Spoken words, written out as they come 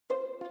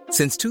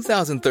Since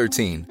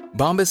 2013,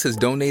 Bombas has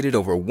donated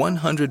over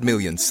 100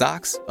 million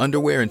socks,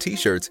 underwear, and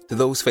T-shirts to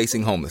those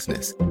facing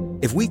homelessness.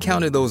 If we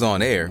counted those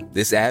on air,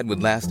 this ad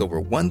would last over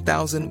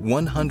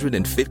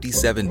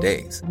 1,157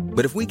 days.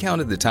 But if we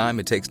counted the time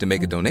it takes to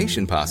make a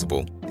donation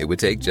possible, it would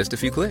take just a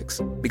few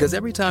clicks. Because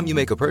every time you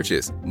make a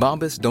purchase,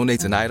 Bombas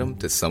donates an item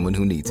to someone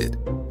who needs it.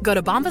 Go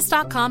to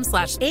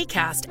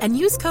bombas.com/ACAST and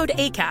use code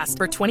ACAST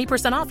for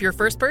 20% off your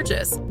first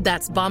purchase.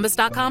 That's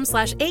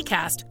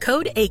bombas.com/ACAST,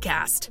 code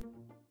ACAST.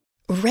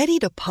 Ready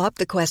to pop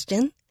the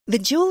question? The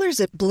jewelers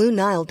at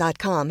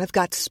BlueNile.com have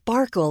got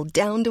sparkle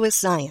down to a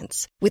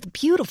science with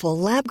beautiful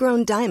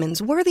lab-grown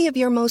diamonds worthy of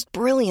your most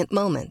brilliant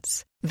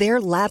moments.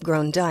 Their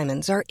lab-grown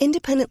diamonds are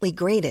independently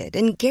graded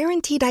and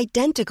guaranteed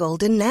identical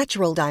to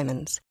natural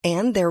diamonds,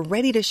 and they're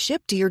ready to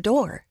ship to your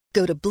door.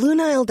 Go to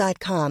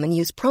BlueNile.com and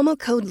use promo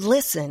code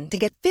LISTEN to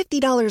get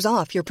 $50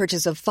 off your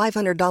purchase of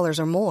 $500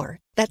 or more.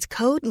 That's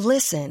code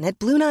LISTEN at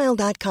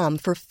BlueNile.com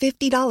for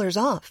 $50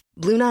 off.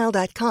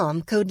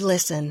 BlueNile.com, code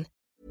LISTEN.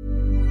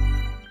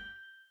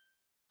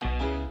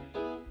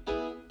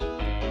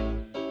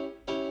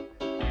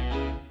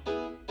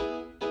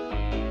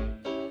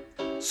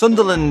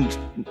 Sunderland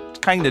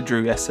kind of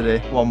drew yesterday,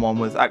 1-1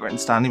 with Accrington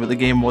Stanley, but the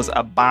game was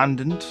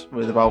abandoned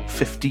with about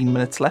 15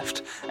 minutes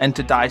left. And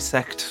to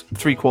dissect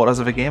 3/4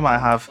 of a game, I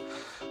have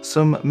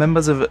some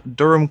members of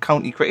Durham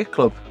County Cricket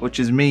Club, which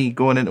is me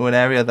going into an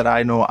area that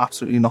I know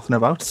absolutely nothing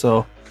about.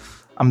 So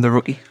I'm the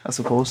rookie, I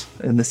suppose,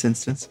 in this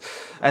instance.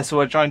 So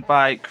we're joined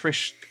by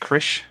Chris.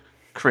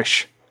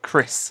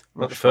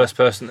 Not the first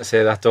person to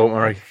say that, don't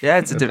worry.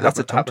 Yeah, that's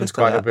a tongue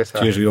twister. Quite a bit.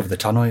 It's usually over the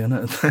tannoy, isn't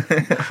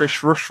it?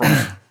 Chris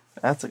Rushworth.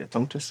 That's like a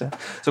tongue twister.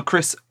 So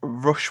Chris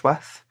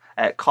Rushworth,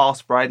 Carl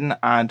Bryden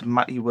and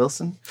Matty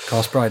Wilson.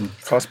 Carl Bryden.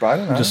 Huh?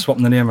 Just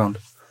swapping the name around.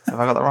 Have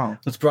I got that wrong?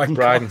 It's Bryden.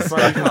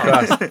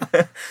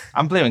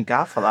 I'm blaming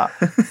Gav for that.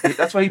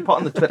 That's why he put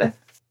on the Twitter.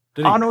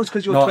 Did he? Oh no, it's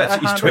because your Twitter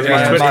it's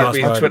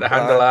handle. Twitter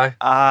handle.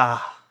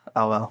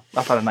 Oh well,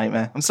 I've had a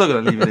nightmare. I'm still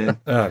going to leave it in.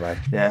 Oh, right.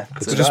 Yeah.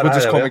 So we'll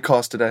just call me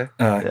Cars today.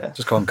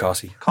 Just call him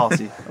Carsey.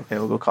 Carsey. Okay,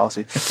 we'll go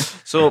Carsey.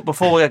 So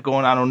before we get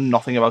going, I know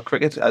nothing about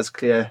cricket, as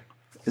clear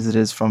as it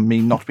is from me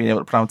not being able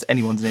to pronounce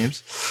anyone's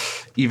names,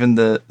 even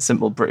the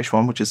simple British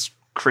one, which is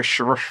Chris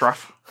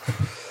Rushworth.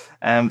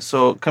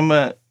 So can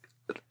we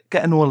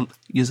get to know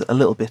you a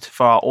little bit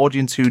for our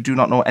audience who do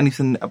not know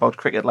anything about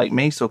cricket like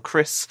me? So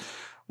Chris,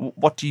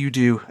 what do you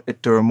do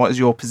at Durham? What is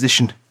your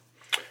position?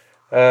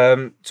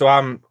 So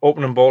I'm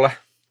opening bowler.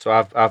 So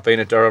I've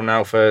been at Durham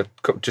now for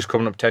just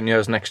coming up 10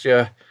 years next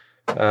year.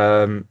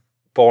 Born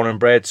and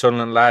bred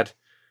Sunderland lad.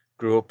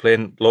 Grew up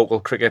playing local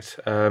cricket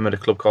at a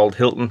club called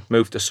Hilton.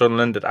 Moved to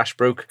Sunderland at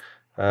Ashbrook,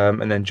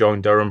 and then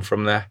joined Durham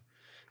from there.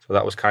 So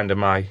that was kind of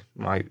my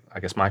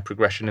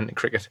progression into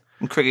cricket.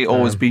 And cricket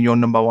always been your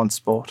number one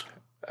sport?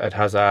 It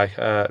has.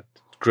 I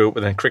grew up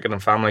within a cricketing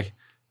family.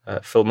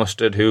 Phil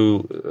Mustard,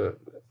 who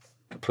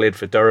played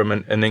for Durham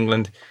in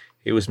England,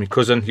 he was my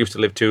cousin. He used to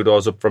live 2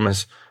 doors up from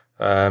us.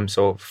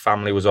 So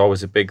family was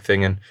always a big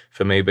thing. And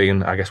for me,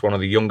 being, I guess, one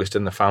of the youngest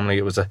in the family,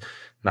 it was a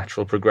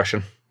natural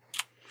progression.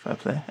 Fair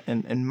play.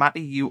 And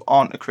Matty, you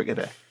aren't a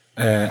cricketer?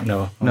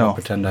 No, I don't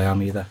pretend I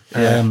am either.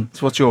 So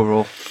what's your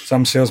role? So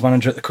I'm sales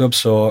manager at the club,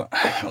 so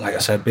like I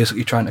said,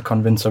 basically trying to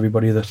convince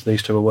everybody that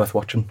these two are worth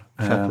watching.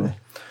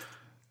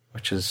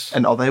 Which is...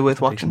 And are they worth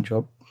watching?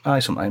 Job. Aye,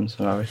 sometimes.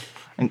 All right.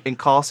 And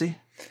Carsey,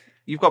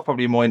 you've got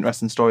probably a more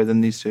interesting story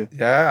than these two.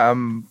 Yeah,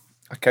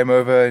 I came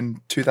over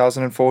in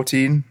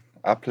 2014.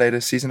 I played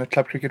a season of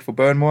club cricket for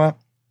Burnmore,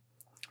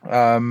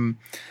 and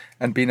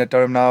been at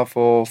Durham now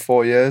for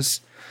 4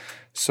 years.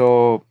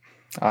 So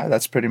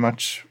that's pretty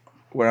much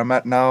where I'm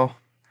at now.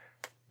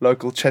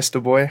 Local Chester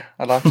boy,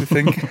 I like to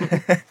think.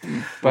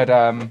 But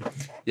I'm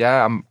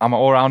an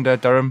all-rounder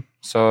at Durham.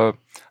 So I've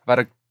had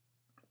a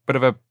bit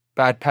of a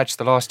bad patch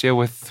the last year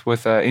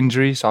with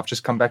injury. So I've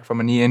just come back from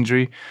a knee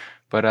injury.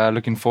 But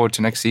looking forward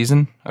to next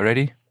season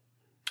already.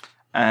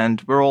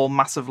 And we're all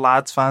massive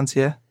Lads fans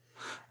here.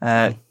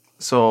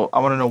 So I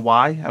want to know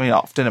why. I mean,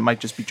 often it might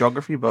just be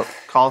geography, but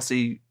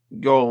Carsey,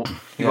 you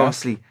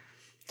obviously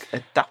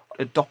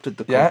adopted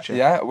the culture.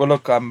 Yeah. Well,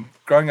 look,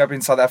 growing up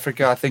in South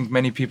Africa, I think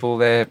many people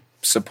there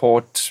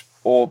support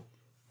or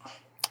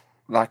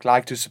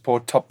like to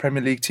support top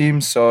Premier League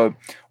teams. So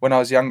when I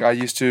was young, I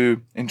used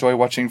to enjoy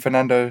watching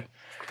Fernando.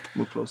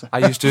 Move closer. I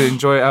used to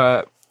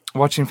enjoy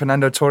watching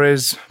Fernando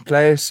Torres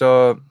play.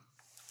 So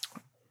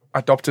I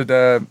adopted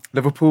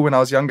Liverpool when I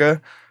was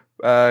younger.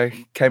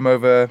 Came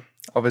over,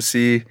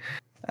 obviously,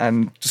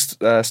 and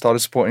just started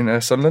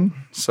supporting Sunderland.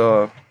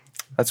 So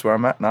that's where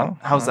I'm at now.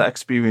 How's that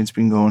experience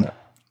been going?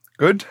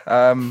 Good.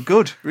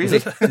 Good,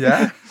 really?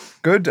 Yeah,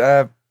 good.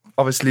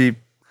 Obviously,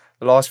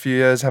 the last few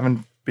years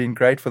haven't been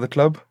great for the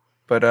club,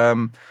 but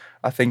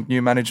I think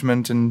new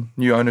management and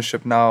new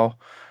ownership now,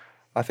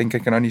 I think I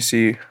can only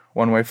see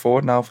one way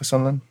forward now for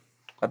Sunderland.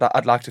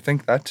 I'd like to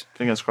think that.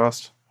 Fingers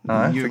crossed.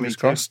 Fingers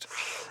crossed.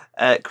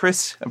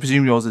 Chris, I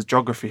presume yours is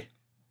geography.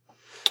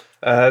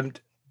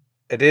 It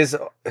is.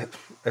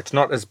 It's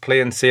not as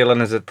plain sailing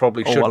as it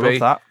probably should be. I love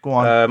that. Go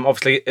on.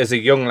 Obviously, as a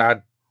young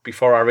lad,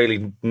 before I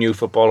really knew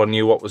football and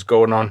knew what was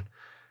going on,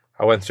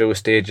 I went through a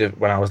stage of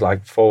when I was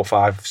like 4 or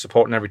 5,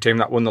 supporting every team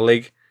that won the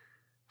league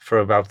for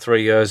about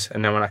 3 years.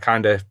 And then when I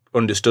kind of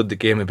understood the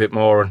game a bit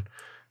more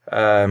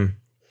and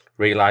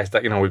realised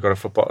that, we've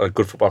got a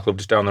good football club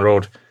just down the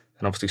road,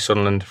 and obviously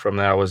Sunderland from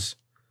there was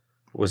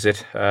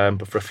it.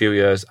 But for a few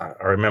years,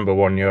 I remember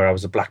one year I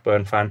was a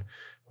Blackburn fan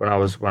when I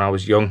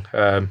was young.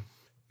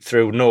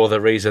 Through no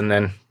other reason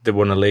than they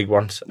won the league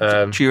once.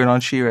 Cheering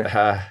on Shearer.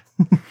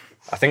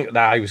 I think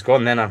he was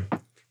gone then.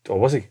 Or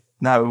was he?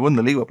 No, we won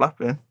the league with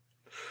Blackburn.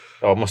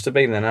 Oh, it must have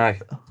been then.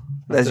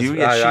 There's you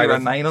get Shearer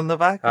 9 on the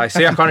back. I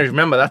see. I can't even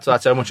remember that. So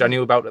that's how much I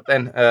knew about it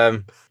then.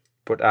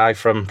 But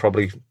from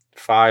probably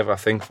 5 or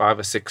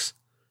 6,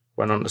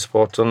 went on to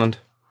support Sunderland.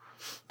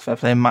 Fair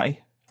play, Matty.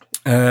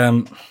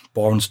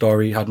 Boring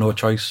story. Had no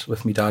choice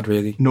with me dad,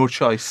 really. No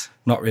choice.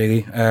 Not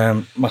really.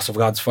 Massive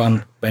lads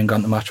fan. Been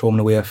gone to match home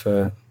and away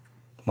for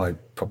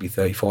probably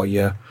 30, 40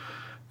 years.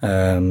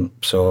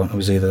 So it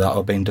was either that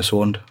or being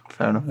disowned.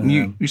 Fair enough.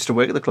 You used to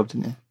work at the club,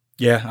 didn't you?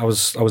 Yeah, I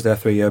was there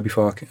 3 years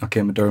before I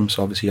came to Durham.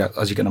 So obviously,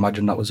 as you can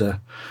imagine, that was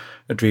a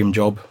dream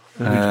job.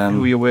 Who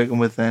were you working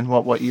with then?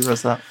 What year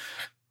was that?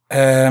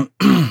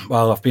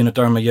 Well, I've been at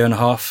Durham a year and a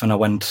half, and I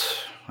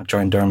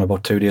joined Durham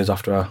about 2 days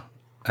after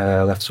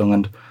I left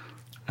Sunderland.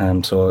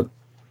 So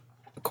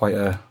quite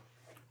a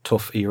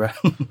tough era.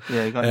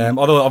 Yeah, you got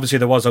although obviously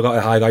there was a lot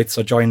of highlights.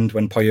 I joined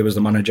when Poya was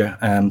the manager,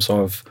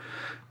 so I've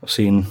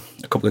seen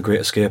a couple of great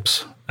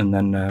escapes, and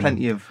then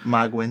plenty of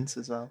mag wins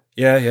as well.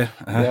 Yeah.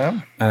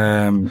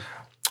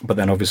 But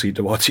then obviously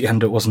towards the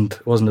end it wasn't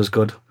as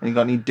good. And you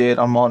got any dirt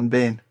on Martin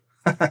Bain?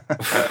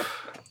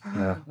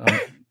 Yeah,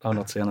 I'll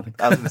not say anything.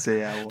 I was going to say,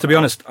 yeah. To be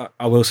honest,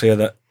 I will say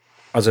that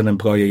as an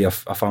employee, I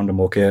found him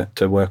okay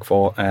to work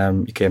for.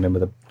 He came in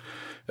with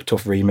a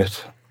tough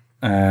remit.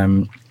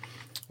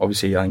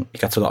 Obviously, I think he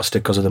gets a lot of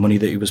stick because of the money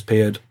that he was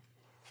paid,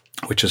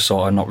 which is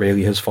sort of not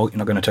really his fault. You're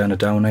not going to turn it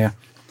down here.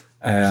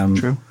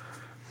 True.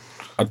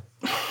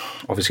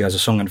 Obviously, as a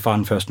Sunderland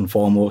fan, first and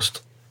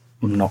foremost,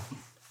 I'm not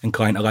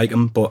inclined to like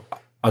him. But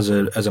as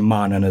a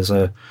man and as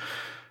a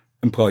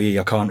employee,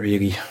 I can't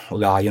really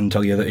lie and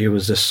tell you that he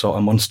was this sort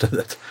of monster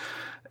that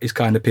he's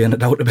kind of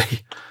painted out to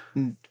be.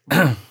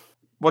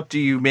 What do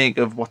you make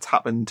of what's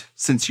happened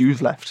since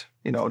you've left?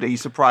 Are you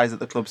surprised that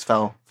the clubs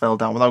fell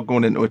down? Without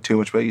going into it too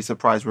much, but are you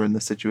surprised we're in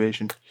this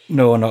situation?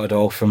 No, not at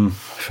all. From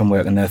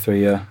working there 3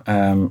 years,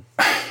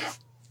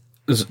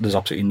 there's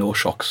absolutely no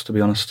shocks, to be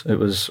honest. It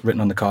was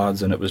written on the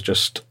cards, and it was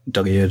just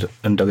delayed,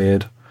 and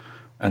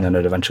then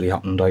it eventually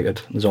happened.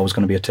 There's always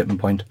going to be a tipping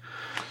point.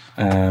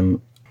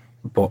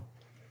 But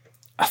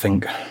I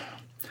think, I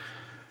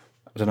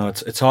don't know,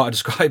 it's hard to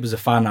describe as a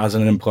fan, as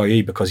an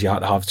employee, because you had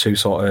to have two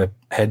sort of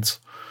heads.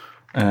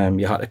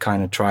 You had to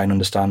kind of try and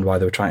understand why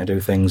they were trying to do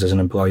things as an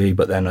employee,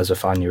 but then as a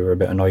fan you were a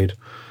bit annoyed.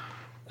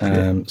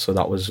 So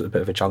that was a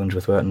bit of a challenge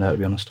with working there, to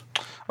be honest.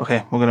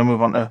 Okay, we're going to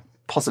move on to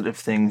positive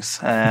things.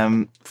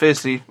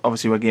 Firstly,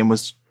 obviously our game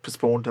was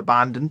postponed,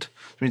 abandoned,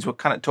 which means we'll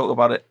kind of talk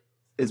about it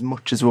as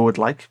much as we would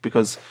like,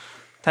 because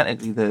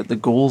technically the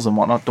goals and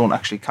whatnot don't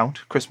actually count.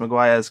 Chris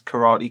Maguire's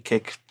karate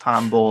kick,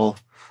 handball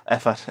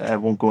effort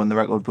won't go in the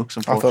record books,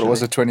 unfortunately. I thought it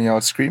was a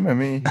 20-yard screamer,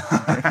 me.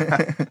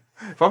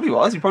 Probably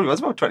was. He probably was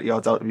about 20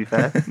 yards out, to be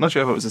fair. Not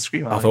sure if it was a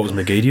screamer. I thought it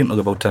was McGeady until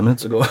about 10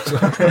 minutes ago.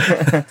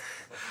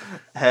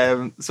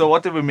 So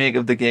what did we make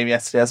of the game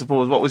yesterday? I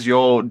suppose, what was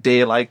your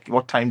day like?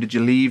 What time did you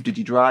leave? Did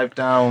you drive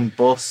down,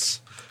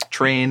 bus,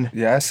 train?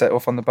 Yeah, set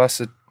off on the bus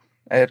at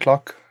 8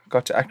 o'clock.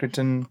 Got to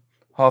Accrington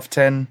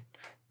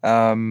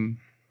 10:30.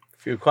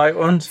 Few quiet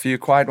ones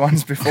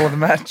before the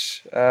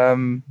match.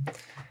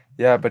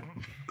 Yeah, but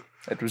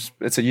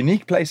it's a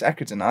unique place,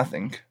 Accrington, I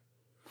think.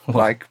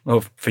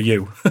 For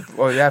you.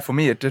 Well, yeah, for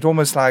me, it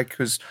almost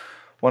because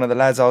one of the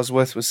lads I was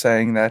with was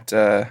saying that,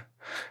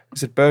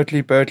 is it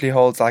Birtley? Birtley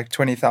holds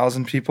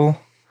 20,000 people.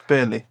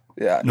 Birtley?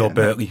 Yeah. No,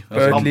 Birtley.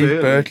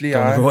 Birtley.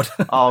 Down the road.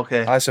 Oh,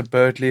 okay. I said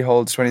Birtley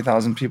holds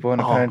 20,000 people,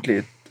 and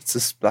apparently it's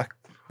just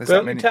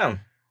Birtley town?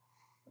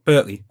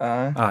 Birtley?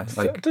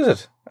 Does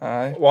it?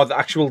 Aye. Well, the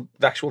actual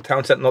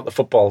town centre, not the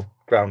football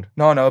ground.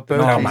 No,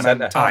 Birtley. No,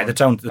 centre. Aye, the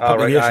town, the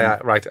population.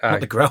 Right. Not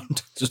the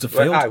ground. It's just a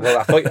field. Well,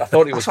 I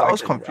thought he was. I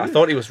was confused. I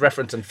thought he was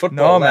referencing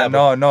football.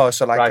 No.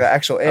 So the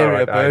actual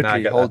area,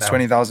 Birtley, holds that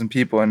 20,000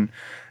 people, and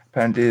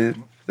apparently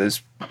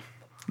there's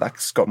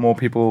it's got more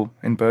people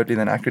in Birtley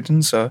than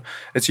Accrington. So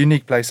it's a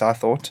unique place, I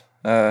thought.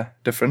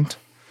 Different.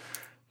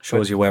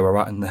 Shows you where we're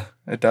at in the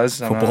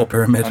football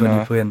pyramid when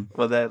you're playing.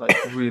 Well, they're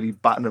really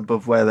batting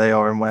above where they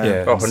are and where.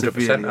 Yeah,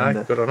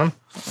 100%. Good on them.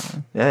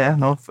 Yeah.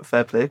 No,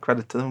 fair play.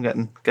 Credit to them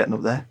getting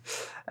up there.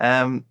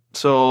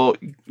 So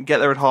you get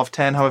there at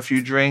 10:30. Have a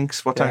few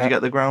drinks. What time did you get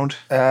to the ground?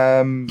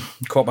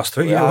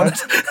 3:15. Yeah.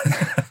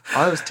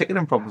 I was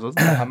ticketing problems,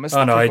 wasn't it? I missed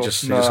the he kickoff.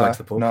 just likes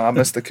the pub. No, I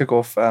missed the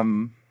kickoff.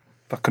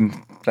 I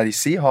couldn't bloody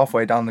see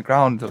halfway down the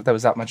ground. There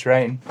was that much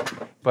rain.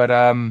 But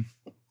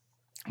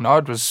no,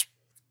 it was.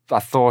 I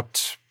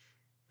thought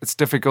it's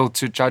difficult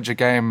to judge a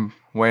game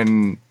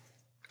when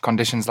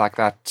conditions like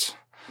that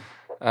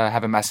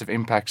have a massive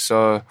impact.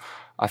 So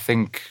I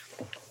think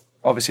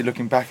obviously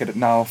looking back at it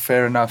now,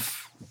 fair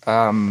enough.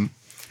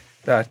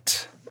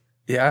 That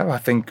I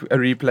think a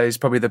replay is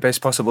probably the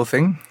best possible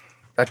thing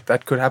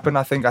that could happen.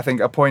 I think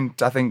a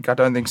point. I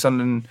don't think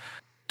Sunderland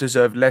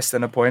deserved less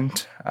than a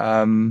point.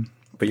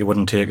 But you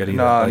wouldn't take it either.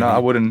 No, I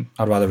wouldn't.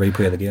 I'd rather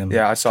replay the game.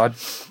 Yeah, so I'd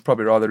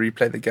probably rather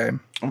replay the game.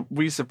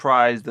 Were you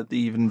surprised that they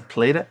even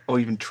played it or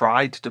even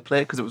tried to play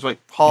it? Because it was like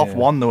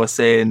 1:30 they were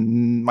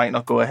saying might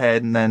not go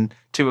ahead, and then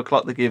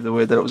 2:00 they gave the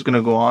word that it was going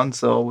to go on.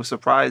 So we're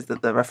surprised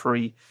that the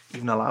referee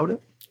even allowed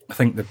it. I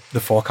think the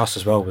forecast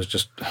as well was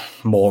just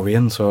more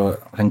rain, so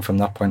I think from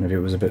that point of view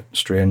it was a bit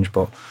strange.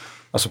 But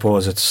I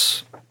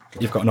suppose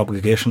you've got an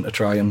obligation to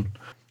try and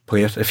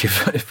play it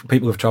if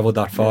people have travelled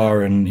that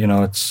far, and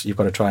you've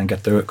got to try and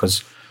get through it,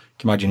 because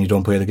imagine you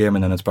don't play the game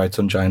and then it's bright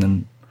sunshine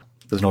and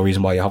there's no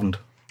reason why you haven't.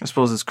 I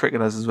suppose as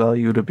cricketers as well,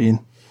 you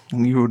wouldn't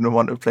have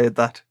wanted to have played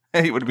that.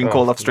 He would have been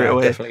called off straight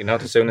away. Definitely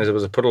not. As soon as there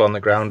was a puddle on the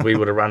ground, we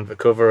would have ran for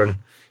cover, and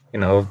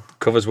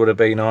covers would have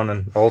been on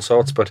and all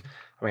sorts. But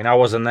I mean, I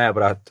wasn't there,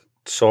 but I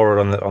saw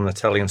it on the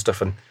telly and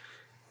stuff, and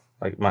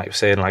like Mike was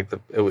saying, like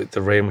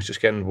the rain was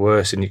just getting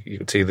worse, and you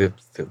could see the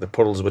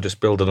puddles were just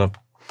building up.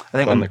 I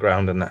think on the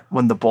ground, and that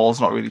when the ball's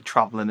not really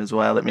travelling as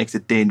well, it makes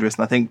it dangerous.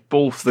 And I think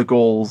both the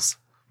goals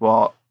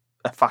were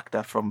a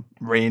factor from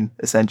rain,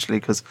 essentially,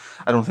 because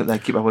I don't think their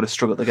keeper would have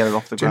struggled to get it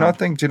off the ground.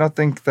 Do you not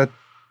think that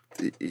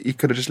he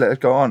could have just let it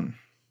go on?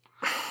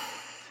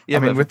 Yeah, I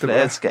mean, with the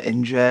players get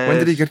injured. When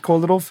did he get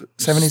called it off?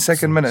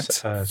 72nd minute?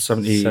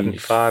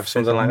 75,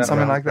 something like that.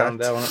 Something like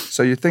that.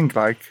 So you think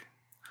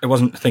it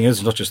wasn't. The thing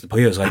is, not just the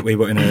players. Like, we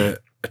were in a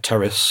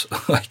terrace,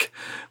 like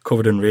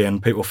covered in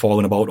rain, people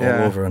falling about all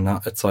over, and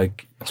that. It's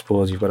like, I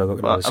suppose you've got to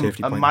look at the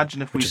safety point.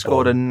 Imagine if we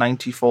scored a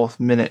 94th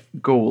minute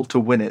goal to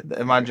win it.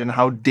 Imagine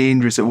how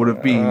dangerous it would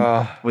have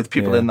been with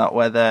people in that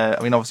weather.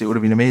 I mean, obviously it would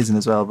have been amazing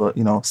as well, but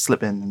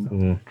slipping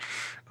and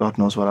God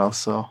knows what else.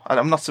 So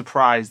I'm not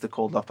surprised they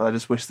called up, but I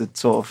just wish they'd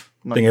sort of.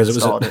 Thing is, it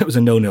was a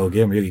 0-0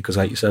 game really, because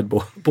like you said,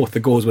 both the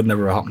goals would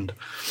never have happened.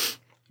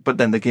 But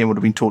then the game would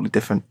have been totally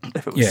different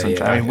if it was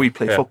sunshine. I mean, we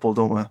play football,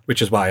 don't we?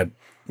 Which is why I'd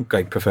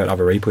prefer to have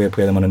a replay,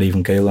 play them on an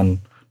even keel and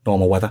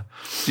normal weather.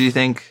 Do you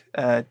think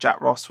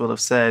Jack Ross will have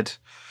said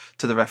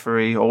to the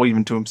referee, or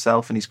even to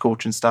himself and his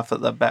coaching staff,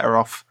 that they're better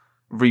off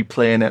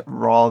replaying it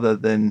rather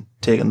than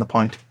taking the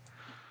point?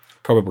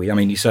 Probably. I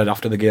mean, he said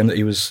after the game that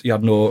he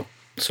had no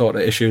sort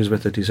of issues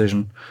with the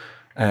decision,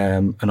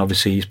 and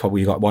obviously he's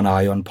probably got one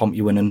eye on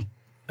Pompey winning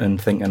and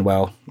thinking,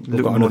 well,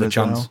 we've got another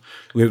chance.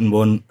 Well. Luton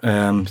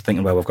won,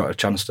 thinking, well, we've got a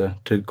chance to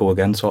go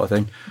again, sort of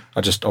thing.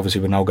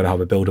 Obviously we're now going to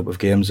have a build-up of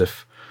games.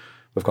 If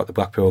we've got the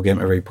Blackpool game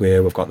to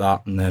replay, we've got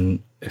that, and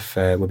then if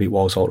we beat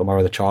Walsall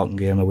tomorrow, the Charlton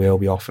game away will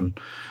be off. And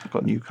we've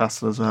got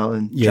Newcastle as well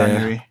in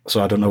January.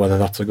 So I don't know whether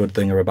that's a good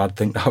thing or a bad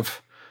thing to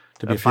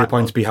be a few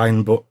points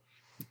behind, but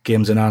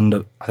games in hand,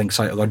 I think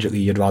psychologically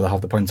you'd rather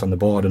have the points on the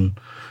board and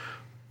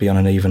be on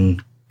an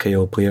even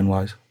keel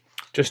playing-wise.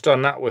 Just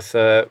on that with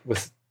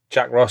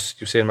Jack Ross,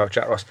 you were saying about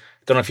Jack Ross, I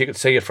don't know if you could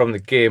see it from the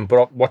game,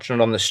 but watching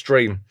it on the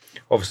stream,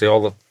 obviously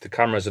all the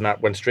cameras and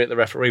that went straight to the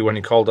referee when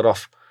he called it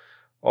off.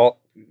 All,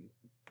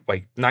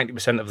 like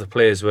 90% of the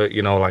players were,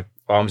 like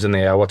arms in the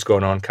air, what's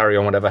going on, carry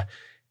on, whatever.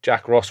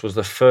 Jack Ross was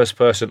the first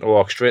person to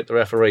walk straight to the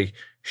referee,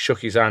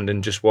 shook his hand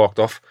and just walked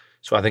off.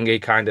 So I think he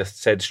kind of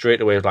said straight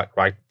away, like,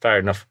 right, fair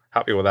enough,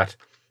 happy with that.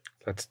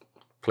 Let's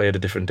play it a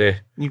different day.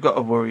 You've got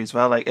to worry as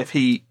well. Like,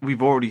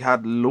 we've already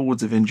had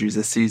loads of injuries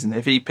this season.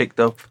 If he picked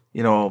up,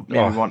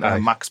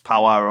 Max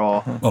Power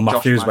or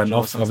Matthews went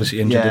off, obviously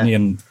injured, didn't he?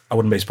 And I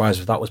wouldn't be surprised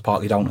if that was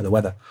partly down to the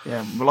weather.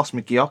 Yeah, we lost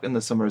McGeoch in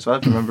the summer as well.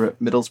 If you remember at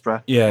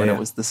Middlesbrough, when it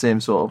was the same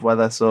sort of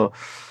weather. So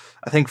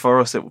I think for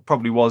us it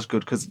probably was good,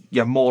 because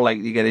you're more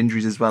likely to get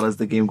injuries as well as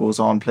the game goes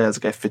on. Players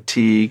get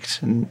fatigued,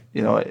 and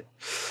I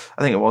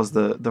think it was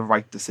the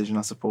right decision,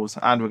 I suppose.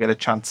 And we get a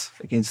chance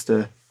against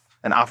an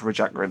average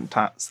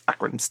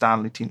Accrington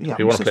Stanley team. Yeah,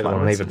 you want to play them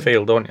on an even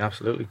field, don't you?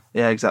 Absolutely.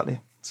 Yeah, exactly.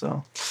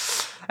 So,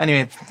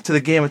 anyway, to the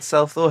game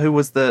itself, though, who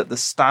was the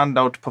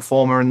standout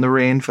performer in the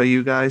rain for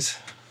you guys?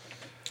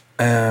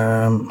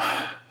 I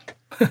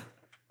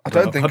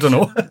don't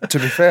know. To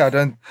be fair,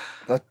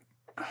 I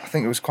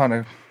think it was kind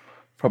of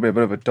probably a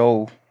bit of a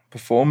dull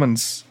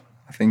performance.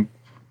 I think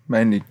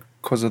mainly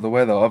because of the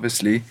weather,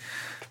 obviously.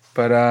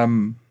 But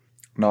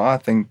no, I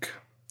think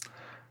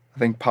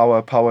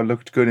Power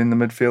looked good in the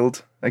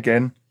midfield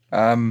again.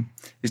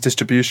 His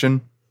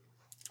distribution,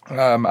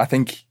 I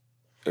think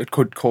it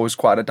could cause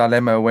quite a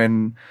dilemma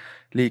when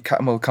Lee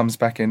Cattermole comes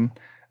back in,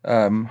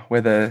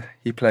 whether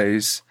he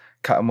plays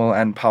Cattermole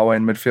and Power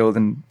in midfield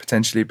and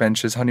potentially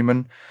benches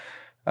Honeyman.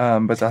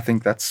 But I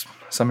think that's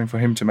something for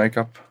him to make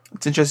up.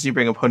 It's interesting you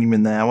bring up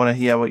Honeyman there. I want to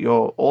hear what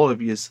all of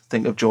you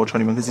think of George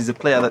Honeyman, because he's a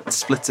player that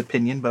splits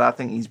opinion, but I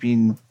think he's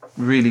been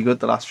really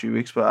good the last few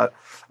weeks. But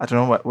I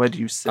don't know, where do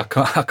you sit?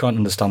 I can't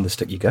understand the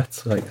stick he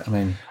gets. I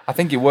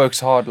think he works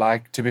hard.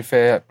 Like, to be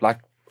fair, like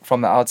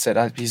from the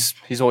outset, he's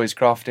always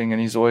crafting and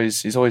he's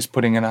always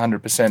putting in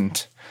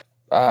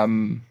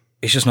 100%.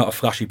 He's just not a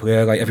flashy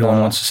player. Like,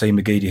 everyone wants to see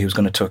McGeady, who's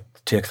going to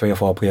take 3 or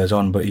 4 players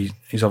on, but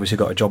he's obviously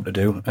got a job to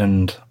do,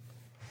 and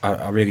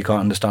I really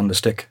can't understand the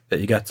stick that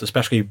he gets,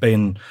 especially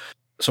being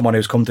someone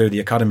who's come through the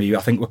academy. I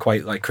think we're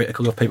quite like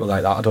critical of people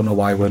like that. I don't know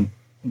why we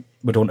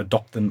don't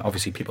adopt them.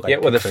 Obviously, people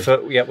like we're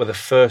the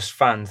first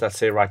fans that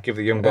say, right, give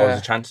the young boys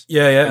a chance.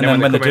 Yeah, and then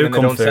when they do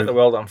come don't through, set the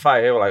world on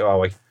fire, we're like, oh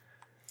wait,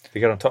 they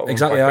get on top of them.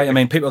 Exactly. I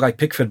mean, people like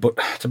Pickford, but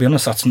to be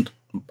honest,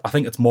 I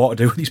think it's more to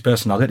do with his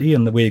personality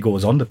and the way he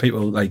goes on. The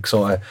people like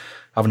sort of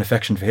have an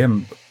affection for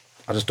him.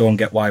 I just don't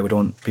get why we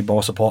don't be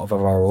more supportive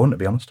of our own, to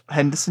be honest.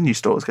 Henderson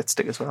used to always get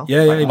stick as well.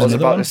 Yeah, I was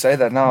about to say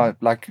that now.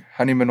 Like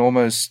Honeyman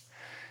almost,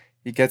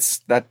 he gets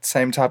that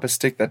same type of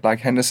stick that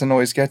like Henderson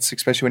always gets,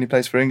 especially when he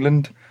plays for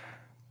England.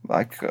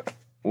 Like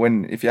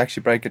if you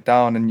actually break it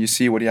down and you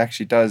see what he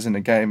actually does in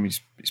a game,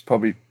 he's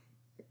probably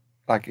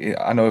like,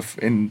 I know if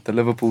in the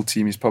Liverpool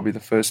team he's probably the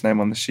first name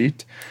on the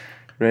sheet.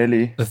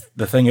 Really,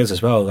 the thing is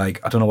as well, like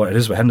I don't know what it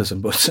is with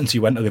Henderson, but since he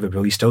went to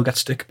Liverpool, he still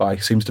gets stick by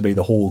seems to be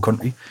the whole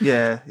country.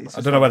 Yeah,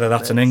 I don't know whether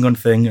that's an England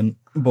thing,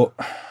 but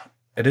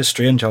it is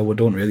strange how we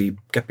don't really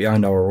get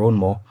behind our own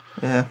more.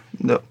 Yeah,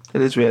 no, it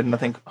is weird, and I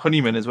think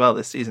Honeyman as well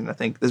this season. I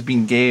think there's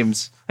been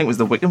games. I think it was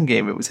the Wickham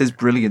game. It was his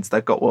brilliance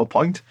that got a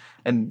point,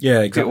 and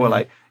yeah, exactly. People were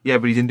like, yeah,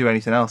 but he didn't do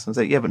anything else. And I was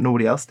like, yeah, but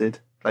nobody else did.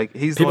 Like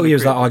people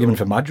use that argument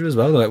for Madger as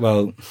well. Like,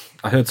 well,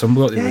 I heard some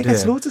bloke the other day. Yeah, he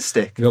gets loads of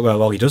stick. You go,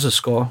 well, all he does is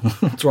score.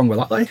 What's wrong with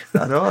that? Like,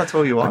 I know, that's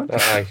all you want.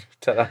 I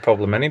take that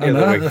problem any day of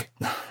the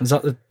week. Is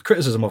that the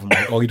criticism of him?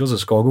 Like, all he does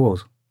is score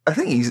goals. I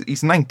think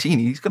he's 19.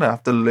 He's going to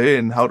have to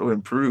learn how to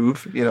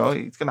improve. You know,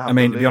 he's going to have. I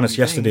mean, to be honest,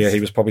 yesterday he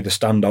was probably the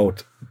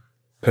standout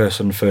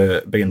person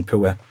for being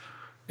poor.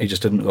 He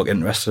just didn't look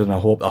interested, and I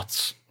hope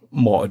that's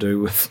more to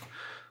do with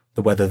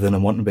the weather than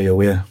him wanting to be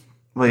away.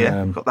 Well,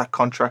 yeah, got that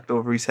contract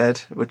over his head,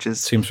 which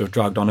seems to have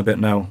dragged on a bit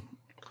now.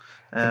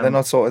 They're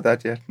not sorted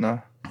that yet,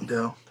 no.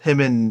 No. Him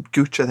and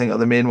Gooch, I think, are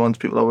the main ones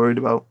people are worried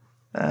about.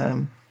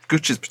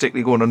 Gooch is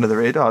particularly going under the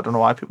radar. I don't know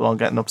why people aren't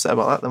getting upset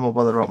about that. They're more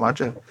bothered about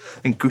Madger. I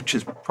think Gooch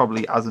is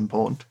probably as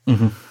important.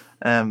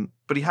 Mm-hmm.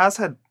 But he has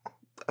had,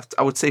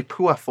 I would say,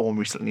 poor form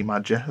recently,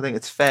 Madger. I think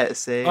it's fair to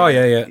say. Oh,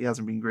 yeah. He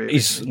hasn't been great.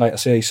 He's, like I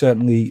say, he's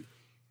certainly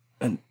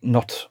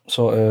not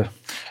sort of...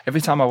 Every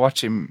time I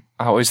watch him,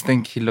 I always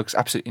think he looks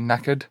absolutely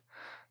knackered.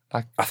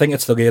 Like, I think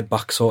it's the laid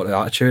back sort of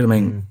attitude. I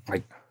mean,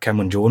 like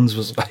Cameron Jones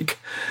was like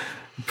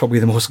probably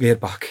the most laid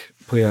back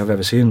player I've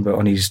ever seen, but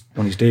on his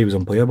day he was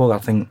unplayable. I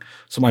think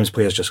sometimes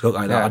players just look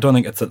like that. I don't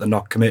think it's that they're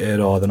not committed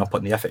or they're not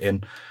putting the effort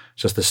in.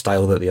 It's just the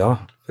style that they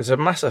are. There's a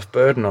massive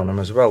burden on him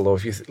as well, though.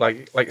 If you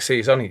like say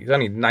he's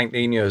only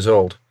 19 years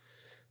old.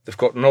 They've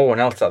got no one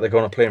else that they're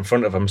going to play in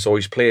front of him, so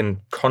he's playing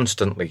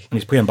constantly. And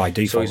he's playing by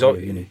default. So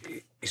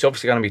he's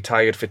obviously going to be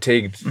tired,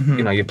 fatigued. Mm-hmm.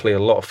 You know, you play a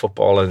lot of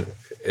football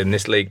in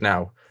this league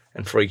now.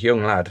 And for a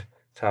young lad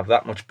to have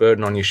that much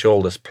burden on your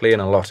shoulders,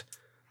 playing a lot,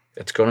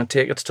 it's going to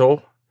take its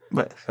toll.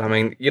 But I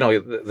mean, you know,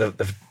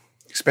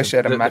 especially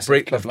at a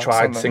massive club they've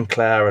tried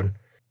Sinclair, and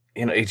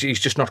you know, he's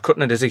just not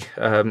cutting it, is he?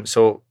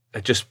 So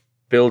it just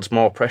builds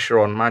more pressure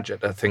on Madger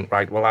to think,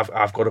 right, well,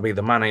 I've got to be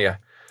the man here.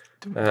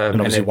 And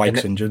obviously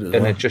White's injured as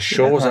well. And it just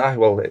shows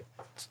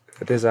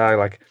it is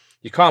like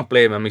you can't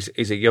blame him.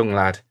 He's a young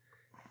lad,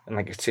 and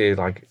like you say,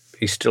 like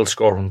he's still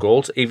scoring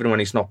goals even when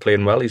he's not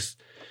playing well. He's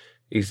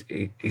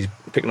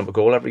picking up a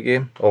goal every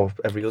game or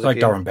every other game.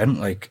 It's like Darren Bent,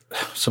 like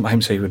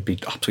sometimes he would be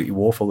absolutely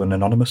woeful and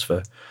anonymous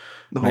for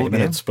the 90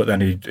 minutes, but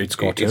then he'd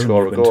score two,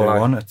 score a goal.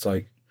 2-1. It's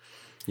like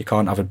you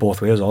can't have it both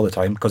ways all the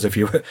time, because if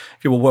you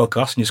were world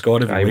class and you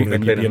scored every week,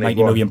 then you'd be a £90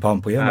 million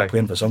player, not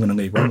playing for someone in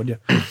League One, would you?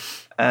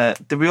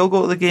 Did we all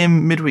go to the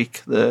game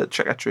midweek, the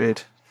Checker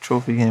Trade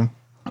Trophy game?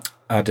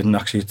 I didn't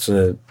actually. It's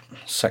a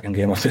second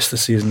game of this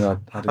season.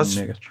 I didn't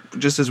make it.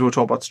 Just as we were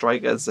talking about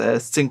strikers,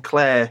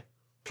 Sinclair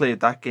played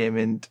that game,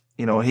 and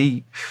you know,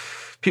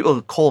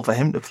 people called for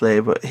him to play,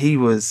 but he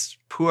was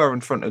poor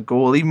in front of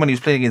goal. Even when he was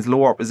playing against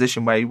lower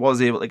opposition, where he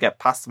was able to get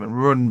past them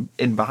and run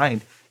in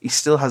behind, he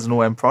still has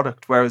no end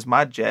product. Whereas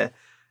Madger,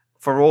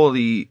 for all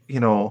he, you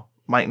know,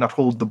 might not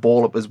hold the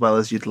ball up as well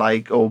as you'd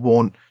like, or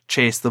won't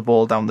chase the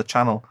ball down the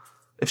channel,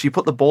 if you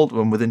put the ball to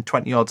him within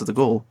 20 yards of the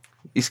goal,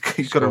 he's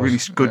got a really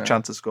good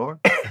chance of scoring.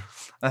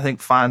 I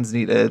think fans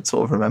need to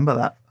sort of remember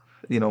that.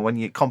 You know, when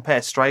you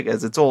compare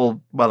strikers, it's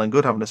all well and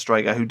good having a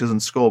striker who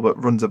doesn't score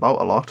but runs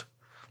about a lot.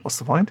 What's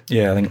the point?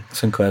 Yeah, I think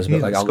Sinclair's a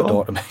bit like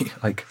Alcador to me.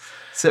 Like,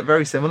 it's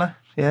very similar.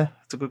 Yeah,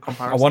 it's a good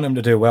comparison. I want him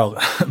to do well,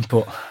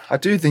 but I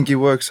do think he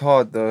works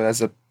hard though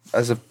as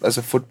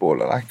a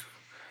footballer. Like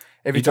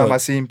every time I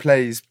see him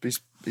play,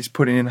 he's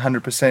putting in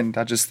 100%.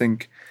 I just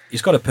think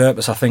he's got a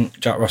purpose. I think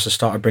Jack Ross has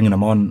started bringing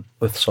him on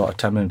with sort of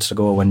 10 minutes to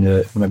go when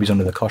maybe he's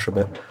under the cosh a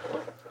bit.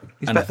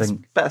 He's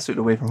better suited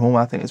away from home,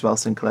 I think, as well,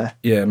 Sinclair.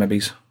 Yeah,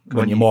 maybe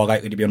when you're more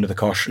likely to be under the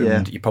cosh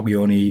and you're probably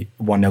only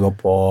 1-0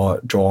 up or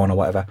drawn or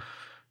whatever.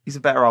 He's a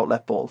better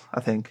outlet ball,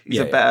 I think. He's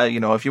a better, you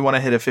know, if you want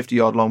to hit a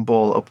 50-yard long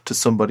ball up to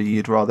somebody,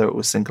 you'd rather it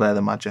was Sinclair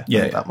than Madger.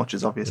 Yeah, that much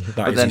is obvious.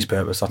 That is his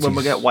purpose. When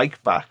we get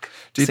Wyke back,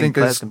 do you think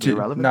there's going to be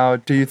irrelevant? Now,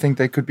 do you think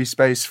there could be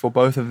space for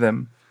both of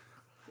them?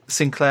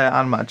 Sinclair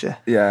and Madger?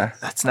 Yeah.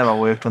 That's never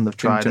worked when they've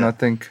tried it. Do you not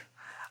think?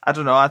 I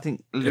don't know. I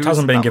think it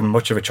hasn't been given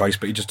much of a choice,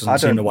 but he just doesn't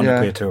seem to want to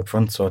play two up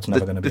front, so it's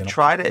never going to be enough. They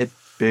tried it at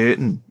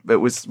Burton. It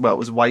was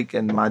Wyke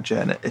and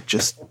Madger, and it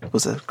just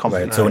was a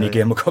complete. It's only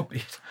game we got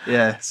beat.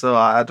 Yeah, so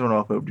I don't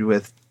know if it would be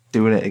worth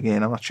doing it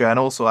again. I'm not sure. And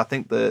also, I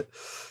think the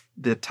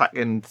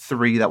attacking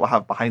three that we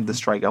have behind the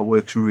striker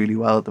works really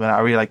well at the minute. I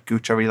really like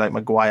Gooch, I really like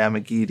Maguire,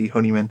 McGeady,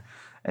 Honeyman,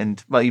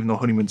 and even though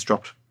Honeyman's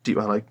dropped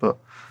deeper, but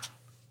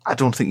I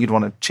don't think you'd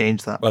want to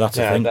change that. Well, that's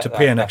the thing. To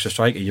pay an extra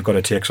striker, you've got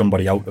to take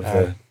somebody out of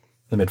the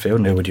midfield,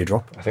 and who would you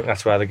drop? I think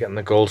that's where they're getting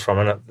the goals from,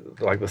 and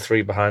like the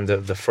three behind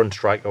the front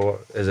striker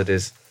as it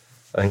is.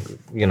 I think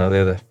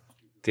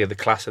they're the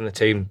class in the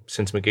team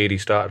since McGeady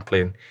started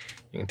playing.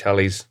 You can tell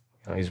he's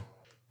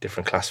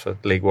different class for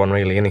League One,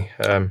 really, isn't he?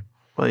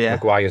 Well, yeah.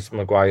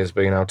 Maguire's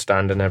been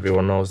outstanding.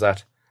 Everyone knows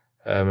that.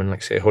 And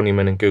like say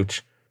Honeyman and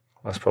Gooch,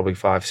 that's probably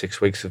 5-6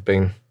 weeks have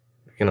been,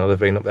 they've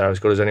been up there as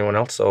good as anyone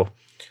else. So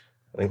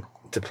I think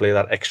to play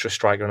that extra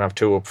striker and have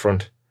two up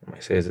front, I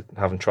might say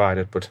haven't tried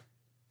it, but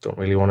don't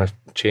really want to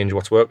change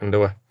what's working,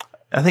 do I?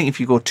 I think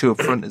if you go two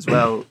up front as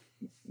well,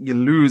 you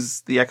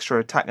lose the extra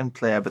attacking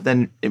player, but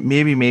then it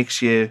maybe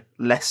makes you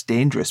less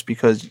dangerous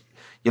because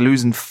you're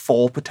losing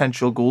 4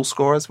 potential goal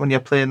scorers when you're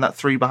playing that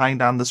 3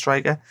 behind and the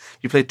striker. If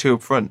you play 2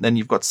 up front, then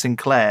you've got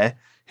Sinclair,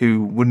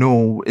 who we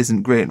know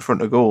isn't great in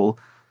front of goal,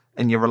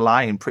 and you're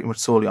relying pretty much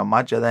solely on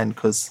Madger then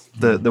because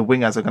the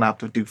wingers are going to have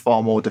to do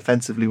far more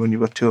defensively when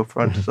you've got 2 up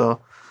front.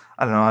 So,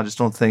 I don't know, I just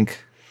don't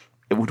think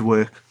it would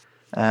work.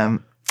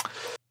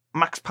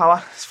 Max Power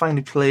has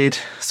finally played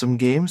some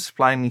games,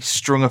 finally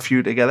strung a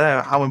few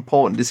together. How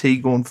important is he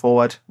going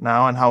forward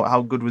now, and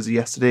how good was he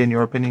yesterday in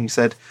your opinion? You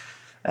said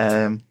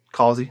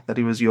Carsey, that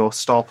he was your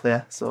star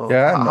player. So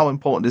yeah, how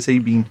important has he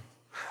been?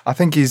 I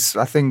think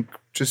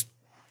just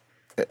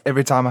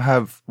every time I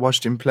have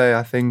watched him play,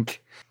 I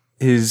think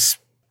his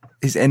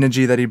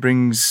energy that he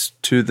brings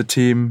to the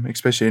team,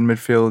 especially in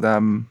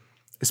midfield,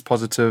 is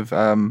positive.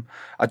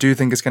 I do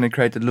think it's going to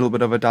create a little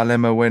bit of a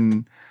dilemma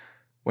when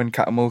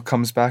Cattermole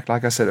comes back,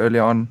 like I said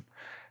earlier on,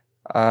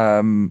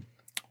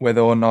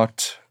 whether or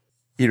not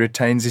he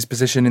retains his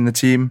position in the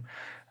team.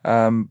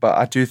 But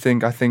I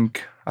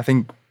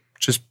think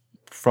just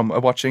from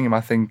watching him,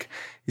 I think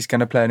he's going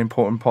to play an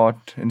important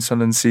part in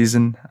Sunderland's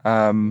season.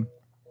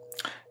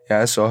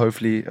 So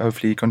hopefully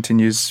he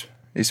continues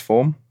his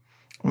form.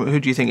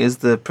 Who do you think is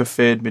the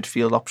preferred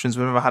midfield options?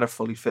 We've never had a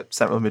fully fit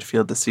central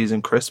midfield this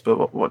season, Chris,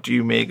 but what do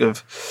you make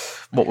of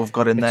what we've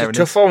got in there? It's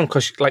a tough one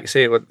because, like I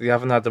say, you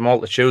haven't had them all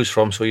to choose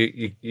from, so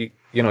you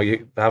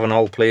haven't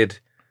all played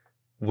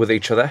with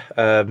each other.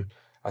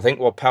 I think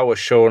what Power's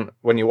shown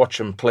when you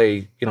watch him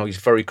play, he's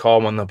very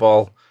calm on the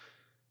ball.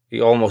 He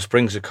almost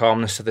brings a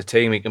calmness to the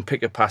team. He can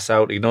pick a pass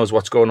out. He knows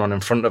what's going on in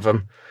front of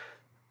him.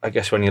 I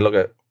guess when you look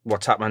at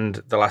what's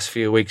happened the last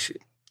few weeks,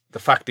 the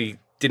fact he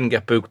didn't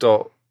get booked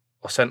or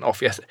sent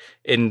off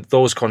in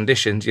those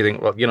conditions, you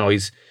think, well,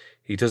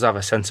 he does have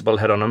a sensible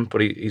head on him,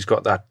 but he's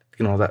got that,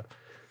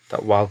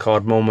 that wild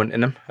card moment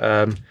in him.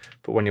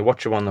 But when you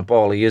watch him on the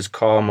ball, he is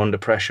calm under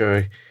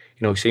pressure.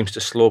 He seems to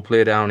slow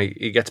play down.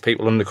 He gets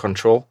people under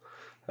control.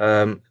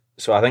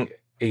 So I think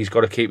he's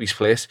got to keep his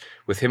place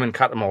with him and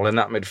Cattermole in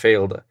that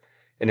midfield.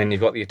 And then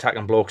you've got the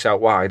attacking blokes out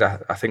wide.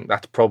 I think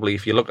that's probably,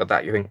 if you look at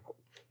that, you think,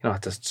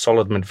 that's a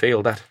solid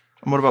midfield. That.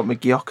 And what about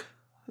McGeoch?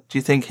 Do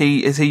you think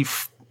he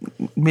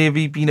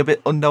maybe been a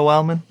bit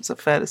underwhelming? Is that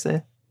fair to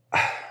say?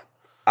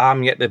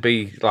 I'm yet to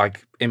be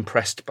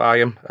impressed by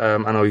him. I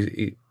know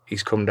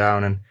he's come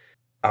down, and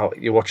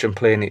you watch him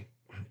play, and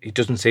he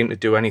doesn't seem to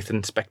do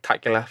anything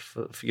spectacular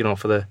for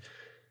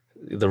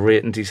the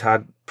ratings he's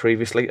had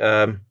previously.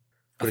 I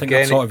think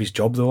that's sort of his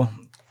job, though.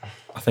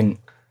 I think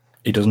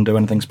he doesn't do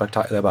anything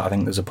spectacular, but I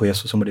think there's a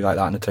place for somebody like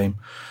that in the team.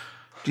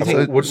 Do you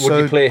think would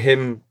you play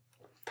him,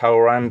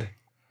 Power and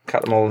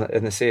Cattermole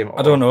in the same? Or?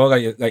 I don't know.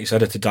 Like you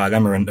said, it's a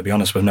dilemma, and to be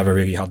honest, we've never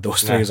really had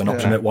those three as an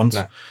option at once.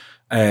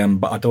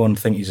 But I don't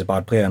think he's a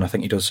bad player, and I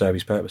think he does serve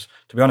his purpose.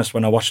 To be honest,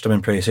 when I watched him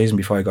in pre-season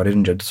before he got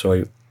injured,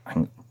 so I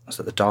think was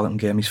it the Darlington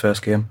game, his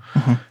first game,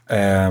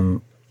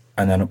 and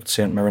then up at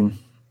St Mirren,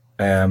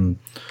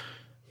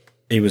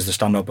 he was the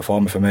standout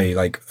performer for me,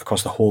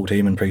 across the whole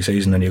team in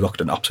pre-season, and he looked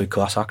an absolute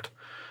class act.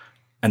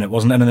 And it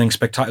wasn't anything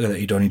spectacular that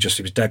he'd done. He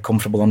was dead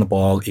comfortable on the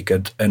ball.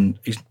 And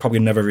he's probably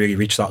never really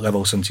reached that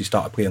level since he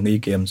started playing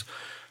league games.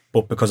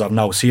 But because I've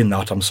now seen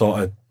that, I'm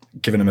sort of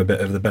giving him a bit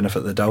of the benefit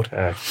of the doubt.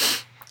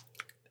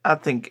 I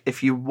think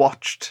if you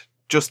watched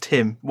just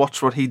him,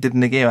 watch what he did in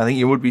the game, I think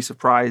you would be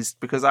surprised,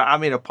 because I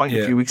made a point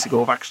a few weeks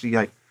ago of actually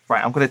right,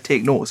 I'm going to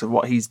take notice of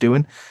what he's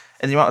doing.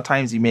 And the amount of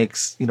times he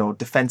makes,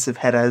 defensive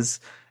headers,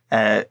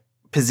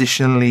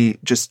 positionally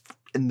just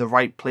in the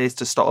right place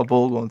to stop a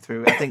ball going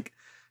through. I think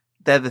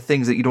they're the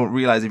things that you don't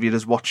realise if you're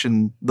just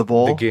watching the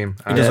ball. The game.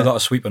 He does a lot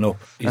of sweeping up.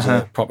 He's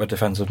a proper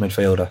defensive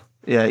midfielder.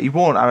 Yeah, he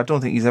won't. I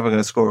don't think he's ever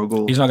going to score a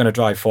goal. He's not going to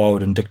drive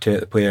forward and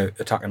dictate the play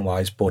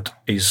attacking-wise, but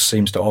he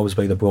seems to always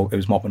be the bloke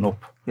who's mopping up.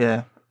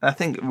 Yeah. I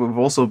think we've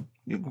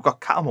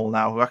got Cattermole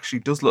now, who actually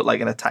does look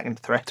like an attacking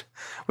threat,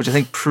 which I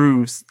think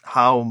proves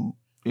how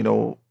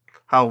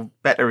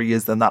better he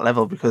is than that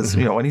level, because,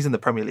 when he's in the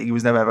Premier League, he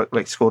was never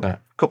ever scored a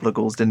couple of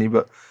goals, didn't he?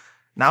 But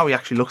now he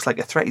actually looks like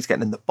a threat. He's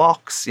getting in the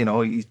box,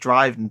 he's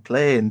driving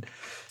play, and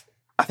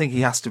I think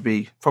he has to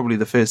be probably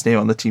the first name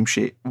on the team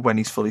sheet when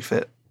he's fully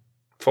fit.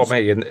 For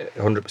me,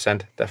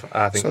 100%. Definitely,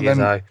 I think So he is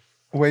then, high.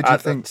 Where do you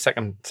think?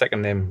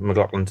 Second name,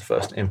 McLaughlin's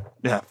first name.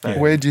 Yeah, fair.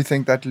 Where do you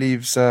think that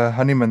leaves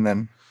Honeyman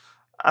then?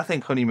 I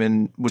think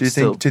Honeyman would Do you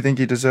still. think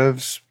he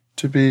deserves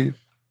to be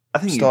I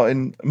think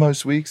starting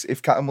most weeks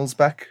if Catamill's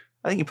back?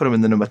 I think you put him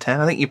in the number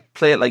 10. I think you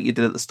play it like you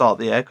did at the start of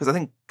the year, because I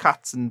think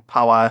Katz and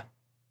Power,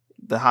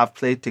 they have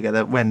played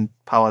together when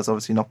Power's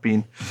obviously not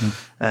been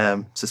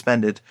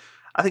suspended.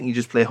 I think you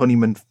just play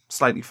Honeyman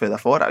slightly further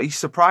forward. He's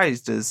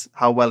surprised as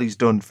how well he's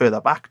done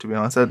further back, to be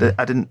honest.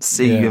 I didn't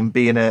see him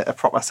being a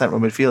proper central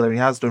midfielder. He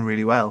has done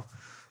really well.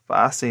 But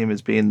I see him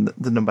as being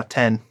the number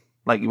 10,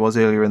 like he was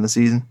earlier in the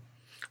season.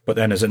 But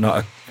then is it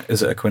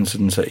a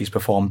coincidence that he's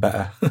performed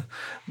better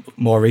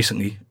more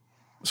recently?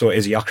 So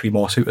is he actually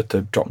more suited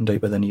to dropping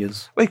deeper than he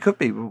is? Well, he could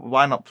be.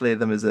 Why not play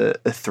them as a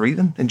 3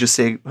 then? And just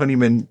say,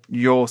 Honeyman,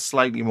 you're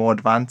slightly more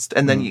advanced.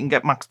 And then you can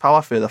get Max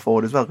Power further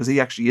forward as well, because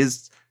he actually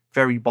is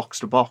very box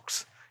to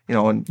box.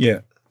 And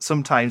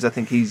sometimes I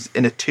think he's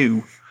in a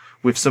 2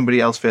 with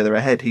somebody else further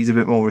ahead. He's a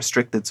bit more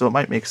restricted. So it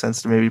might make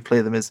sense to maybe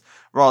play them as,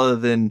 rather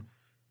than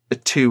a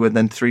 2 and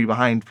then 3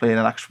 behind, playing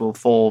an actual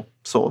 4,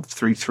 sort of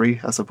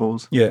 3-3, I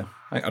suppose. Yeah.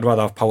 I'd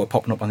rather have Power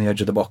popping up on the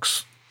edge of the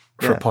box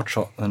for a pot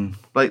shot than...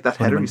 Like that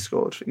header he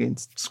scored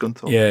against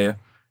Scunthorpe. Yeah.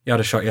 He had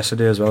a shot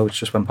yesterday as well, which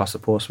just went past the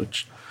post,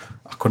 which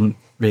I couldn't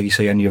really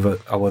see any of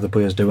our other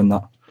players doing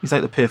that. He's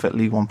like the perfect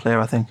League One player,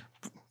 I think,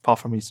 apart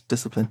from his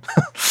discipline.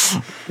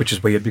 Which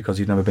is weird because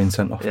he'd never been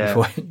sent off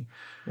before.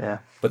 Yeah.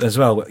 But as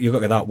well, you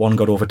look at that, one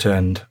got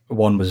overturned,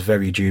 one was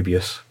very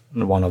dubious,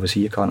 and one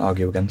obviously you can't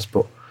argue against,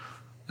 but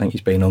I think he's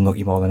been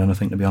unlucky more than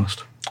anything, to be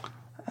honest.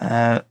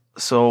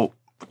 So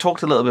we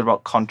talked a little bit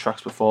about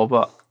contracts before,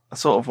 but I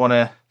sort of want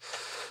to,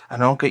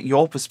 get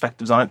your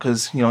perspectives on it,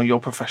 because, you're a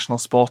professional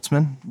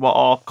sportsman. What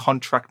are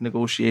contract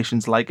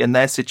negotiations like? In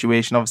their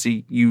situation,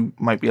 obviously, you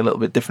might be a little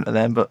bit different to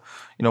them, but,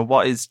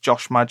 what is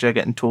Josh Maja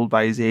getting told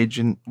by his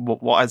agent?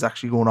 What is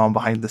actually going on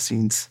behind the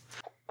scenes?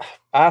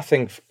 I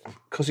think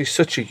because he's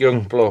such a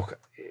young bloke,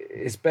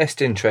 his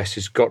best interest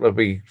has got to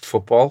be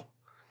football.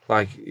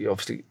 Like,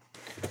 obviously,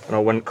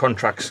 when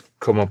contracts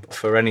come up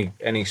for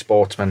any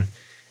sportsman,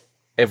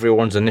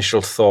 everyone's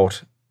initial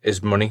thought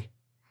is money.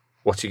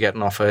 What's he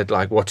getting offered?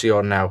 Like, what's he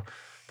on now?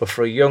 But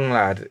for a young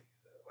lad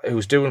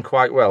who's doing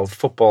quite well,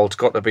 football's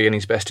got to be in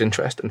his best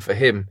interest. And for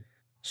him,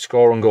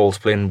 scoring goals,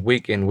 playing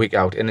week in, week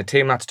out, in a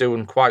team that's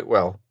doing quite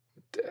well,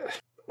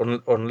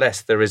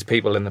 unless there is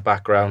people in the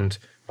background,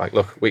 like,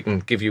 look, we can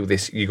give you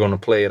this, you're going to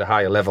play at a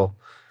higher level.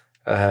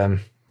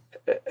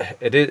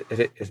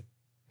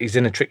 He's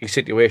in a tricky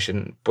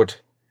situation, but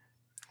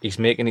he's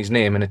making his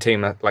name in a team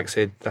that, like I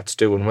said, that's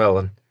doing well,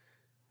 and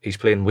he's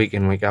playing week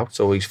in, week out,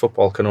 so his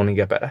football can only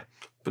get better.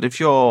 But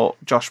if you're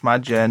Josh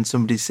Maja and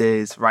somebody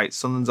says, right,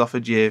 Sunderland's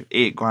offered you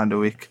 $8,000 a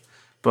week,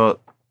 but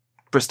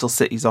Bristol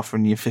City's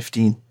offering you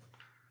 15,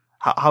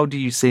 how do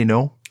you say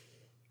no?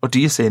 Or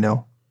do you say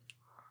no,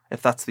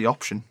 if that's the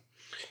option?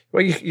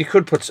 Well, you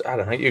could put,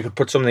 you could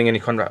put something in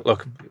your contract.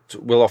 Look,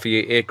 we'll offer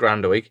you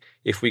 $8,000 a week.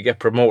 If we get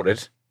promoted,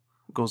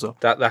 it goes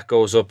up. That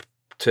goes up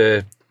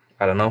to,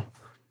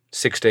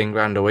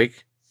 $16,000 a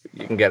week.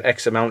 You can get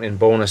X amount in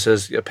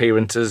bonuses,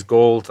 appearances,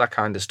 goals, that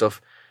kind of stuff.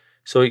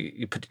 So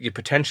your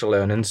potential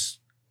earnings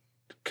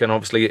can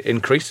obviously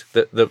increase.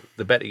 The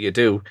better you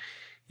do,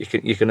 you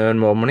can earn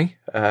more money.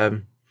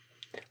 Like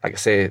I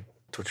say,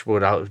 touch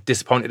wood, I was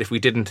disappointed if we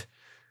didn't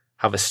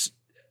have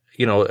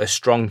a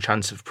strong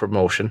chance of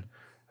promotion.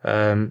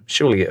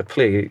 Surely at a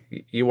play,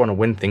 you want to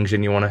win things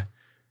and you want to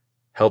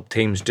help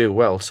teams do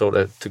well. So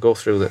to go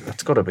through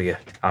that's got to be an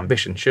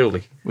ambition,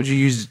 surely. Would you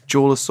use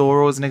Joel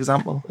Asoro as an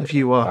example if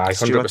you were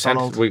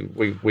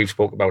 100%. We've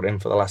spoke about him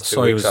for the last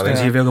 2 weeks. Is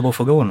he available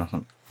for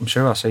going? I'm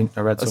sure I read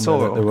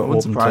somewhere that they were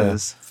open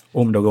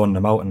to going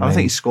them out. And I don't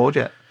think he scored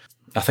yet.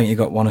 I think he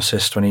got 1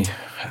 assist when he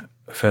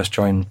first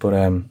joined, but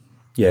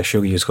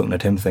surely he was looking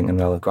at him thinking,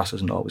 well, the grass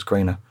isn't always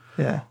greener.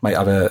 Yeah, might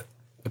have a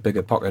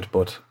bigger pocket,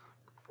 but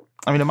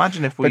I mean,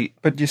 imagine if we.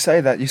 But you say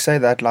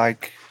that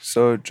like,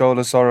 so Joel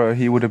Asoro,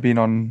 he would have been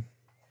on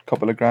a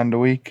couple of grand a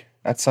week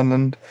at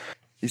Sunderland.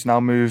 He's now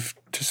moved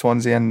to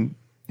Swansea and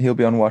he'll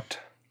be on what?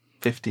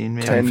 15,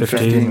 maybe. 10,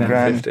 15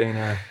 grand. 15,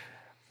 yeah.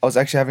 I was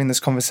actually having this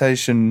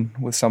conversation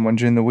with someone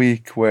during the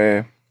week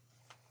where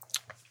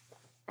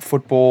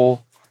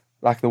football,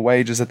 like the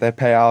wages that they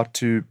pay out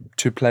to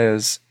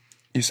players,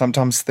 you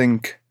sometimes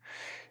think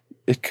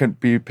it could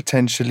be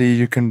potentially,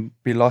 you can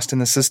be lost in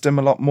the system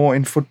a lot more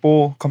in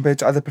football compared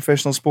to other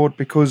professional sport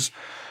because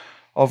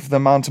of the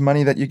amount of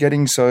money that you're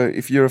getting. So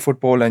if you're a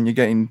footballer and you're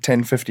getting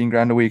 10, 15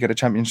 grand a week at a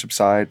championship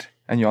side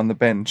and you're on the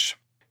bench,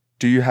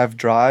 do you have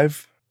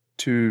drive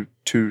to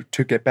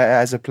get better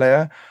as a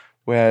player?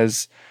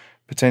 Whereas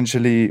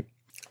potentially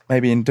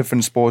maybe in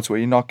different sports where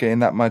you're not getting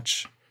that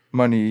much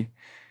money,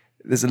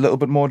 there's a little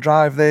bit more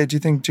drive there. Do you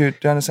think, do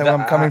you understand where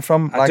I'm coming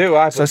from? I do.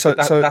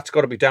 That's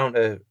got to be down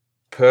to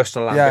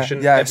personal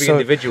ambition. Yeah, Every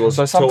individual's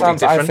so totally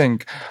sometimes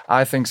different.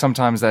 I think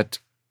sometimes that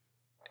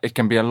it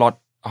can be a lot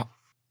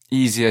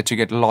easier to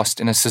get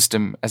lost in a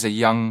system as a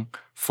young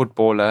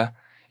footballer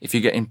if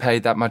you're getting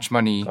paid that much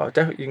money. Oh,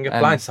 definitely, you can get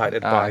And,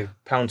 blindsided by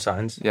pound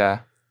signs. Yeah.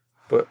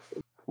 But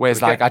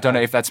whereas, like, I don't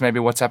know if that's maybe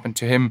what's happened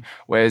to him.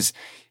 Whereas,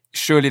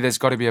 surely there's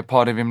got to be a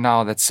part of him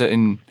now that's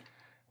sitting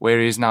where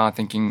he is now,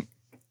 thinking,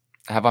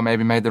 have I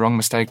maybe made the wrong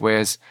mistake?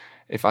 Whereas,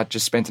 if I'd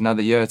just spent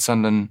another year at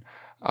Sunderland,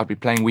 I'd be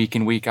playing week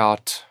in, week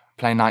out,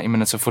 playing 90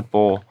 minutes of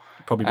football.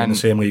 Probably in the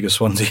same league as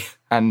Swansea.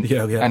 And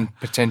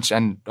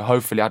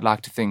hopefully I'd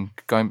like to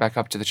think going back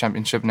up to the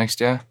Championship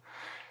next year.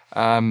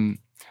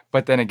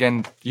 But then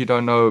again, you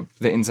don't know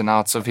the ins and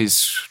outs of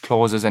his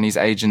clauses and his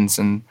agents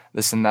and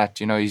this and that.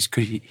 You know,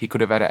 he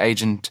could have had an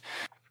agent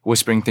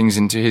whispering things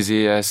into his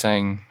ear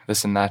saying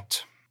this and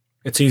that.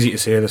 It's easy to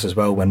say this as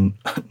well when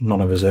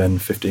none of us earn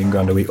 15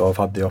 grand a week or have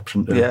had the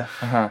option to.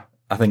 Yeah.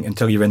 I think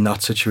until you're in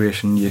that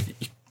situation,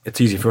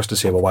 it's easy for us to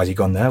say, well, why has he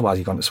gone there? Why has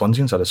he gone to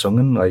Swansea instead of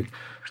Sunderland? Like,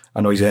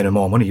 I know he's earning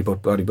more money,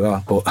 but blah,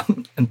 blah, blah. But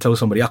until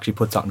somebody actually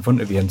puts that in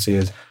front of you and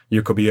says,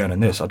 you could be earning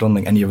this, I don't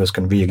think any of us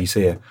can really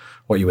say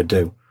what you would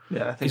do.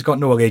 Yeah, I think he's got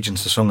no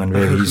allegiance to Sunderland,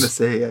 really. He's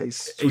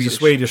a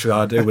Swedish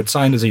lad who would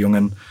signed as a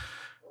young'un,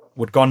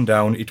 would gone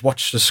down, he'd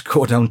watched us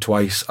go down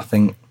twice. I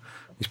think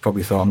he's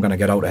probably thought, I'm going to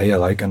get out of here,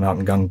 like, and I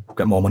can go and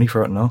get more money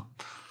for it now.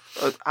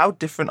 How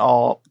different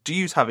do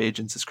you have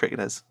agents as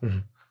cricketers? Mm-hmm.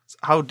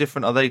 How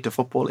different are they to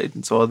football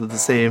agents, or are they the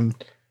same?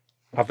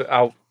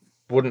 I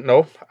wouldn't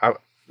know.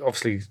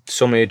 Obviously,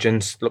 some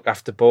agents look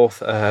after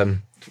both.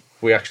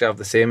 We actually have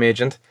the same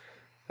agent.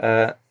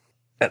 And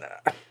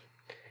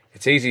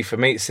it's easy for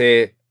me to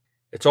say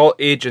it's all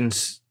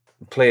agents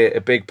play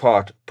a big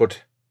part,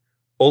 but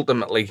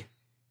ultimately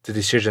the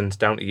decision's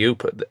down to you.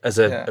 But as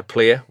a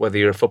player, whether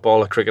you're a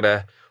footballer,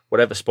 cricketer,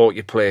 whatever sport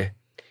you play,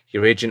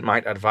 your agent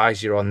might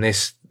advise you on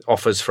this,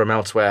 offers from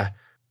elsewhere.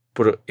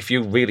 But if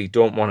you really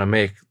don't want to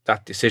make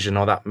that decision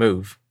or that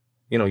move,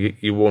 you know,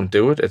 you won't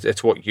do it.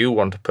 It's what you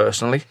want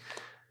personally.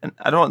 And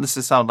I don't want this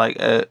to sound like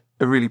a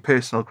really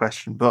personal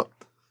question, but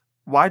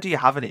why do you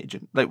have an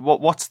agent? Like,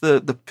 what's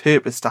the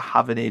purpose to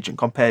have an agent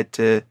compared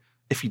to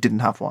if you didn't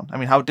have one? I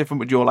mean, how different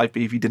would your life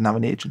be if you didn't have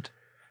an agent?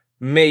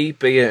 Me,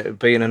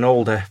 being an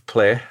older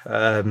player,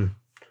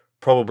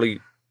 probably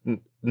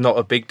not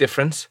a big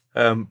difference.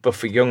 But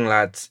for young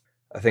lads,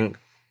 I think,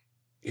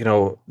 you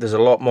know, there's a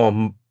lot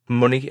more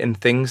money in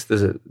things.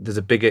 There's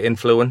a bigger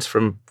influence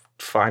from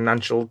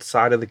financial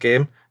side of the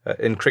game,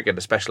 in cricket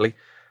especially.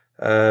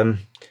 And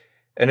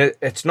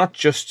it's not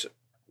just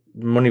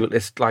money, but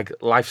it's like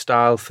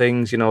lifestyle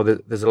things. You know,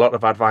 there's a lot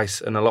of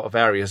advice in a lot of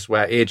areas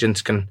where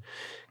agents can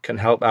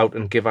help out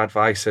and give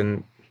advice,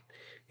 and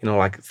you know,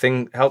 like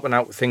helping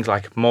out with things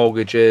like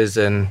mortgages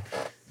and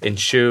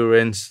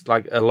insurance,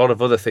 like a lot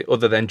of other things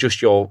other than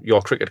just your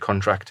cricket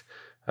contract.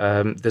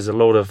 There's a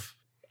lot of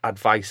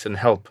advice and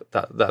help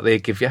that they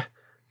give you.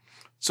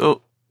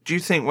 So, do you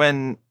think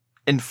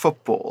in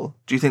football,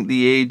 do you think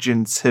the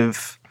agents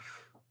have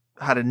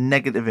had a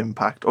negative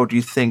impact, or do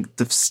you think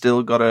they've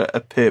still got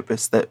a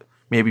purpose that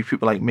maybe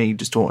people like me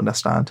just don't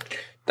understand?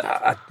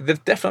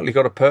 They've definitely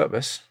got a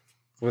purpose.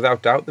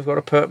 Without doubt, they've got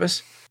a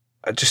purpose.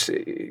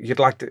 You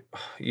want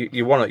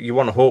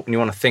to hope and you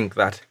want to think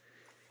that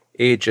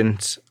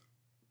agents,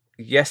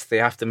 yes, they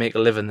have to make a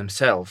living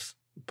themselves,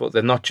 but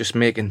they're not just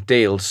making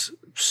deals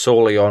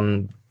solely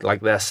on like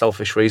their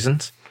selfish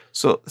reasons.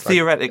 So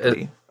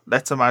theoretically,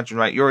 let's imagine,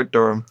 right, you're at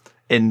Durham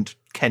and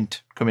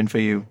Kent come in for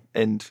you,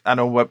 and I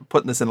know we're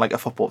putting this in like a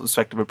football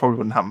perspective, it probably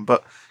wouldn't happen,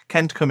 but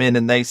Kent come in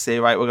and they say,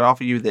 right, we're going to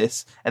offer you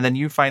this, and then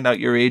you find out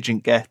your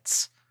agent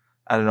gets,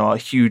 I don't know, a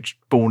huge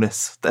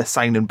bonus, a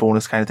signing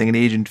bonus kind of thing, an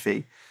agent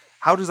fee.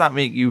 How does that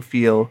make you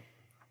feel,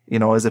 you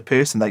know, as a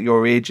person, that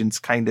your agents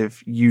kind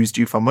of used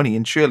you for money?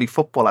 And surely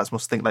footballers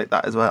must think like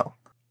that as well.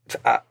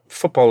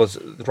 Footballers,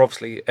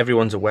 obviously,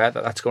 everyone's aware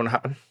that that's going to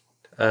happen.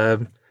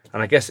 And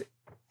I guess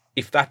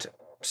if that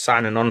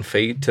signing on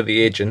fee to the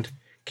agent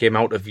came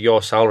out of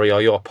your salary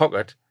or your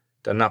pocket,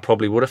 then that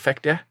probably would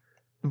affect you.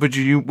 Would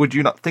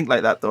you not think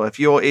like that though? If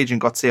your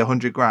agent got, say,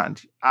 100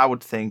 grand, I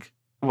would think,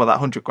 well, that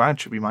 100 grand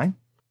should be mine.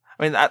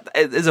 I mean,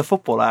 as a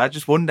footballer, I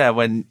just wonder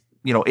when,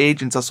 you know,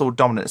 agents are so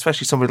dominant,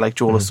 especially somebody like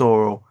Joel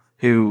Asoro,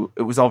 who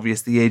it was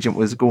obvious the agent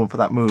was going for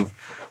that move.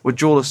 Would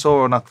Joel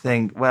Asoro not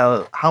think,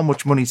 well, how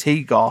much money's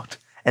he got,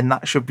 and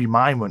that should be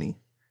my money?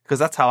 Because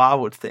that's how I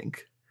would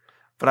think.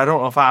 But I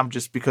don't know if I'm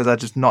just because I'm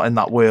just not in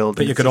that world.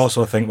 But you could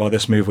also think, well,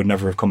 this move would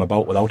never have come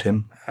about without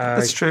him.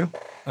 That's true.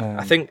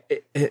 I think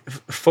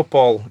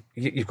football,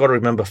 you've got to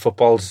remember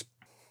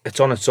it's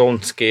on its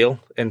own scale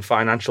in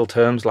financial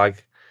terms.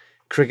 Like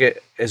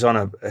cricket is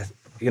on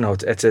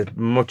it's a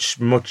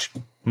much, much,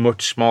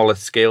 much smaller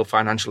scale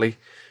financially.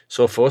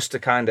 So for us to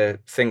kind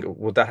of think,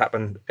 would that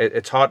happen?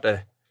 It's hard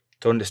to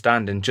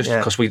understand, and just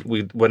because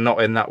we're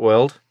not in that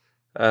world.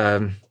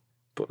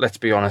 But let's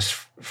be honest,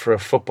 for a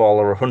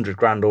footballer, 100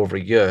 grand over a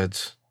year,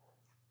 it's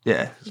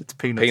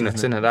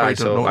peanuts in it.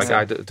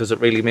 So does it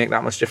really make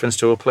that much difference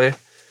to a player?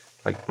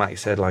 Like Matty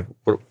said, like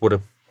would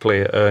a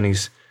player earn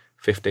his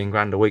 15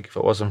 grand a week if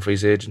it wasn't for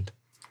his agent?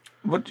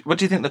 What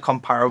do you think the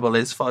comparable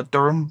is for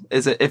Durham?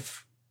 Is it,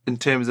 if in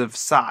terms of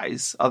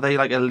size, are they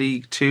like a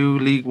League 2,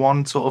 League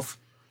 1 sort of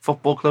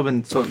football club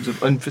in terms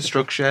of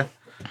infrastructure?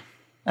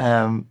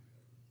 Yeah.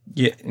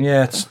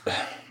 It's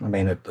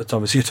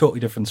obviously a totally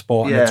different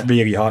sport, and it's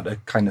really hard to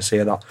kind of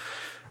say that.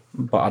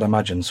 But I'd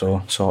imagine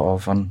so,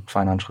 sort of, on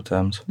financial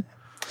terms.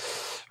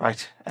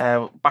 Right,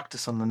 back to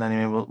Sunderland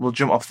anyway. We'll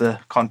jump off the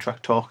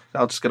contract talk.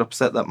 I'll just get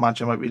upset that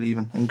Madger might be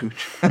leaving and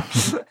Gooch.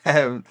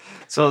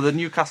 So the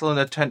Newcastle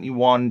under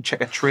 21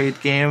 checker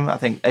trade game. I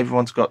think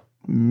everyone's got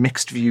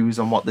mixed views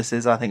on what this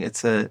is. I think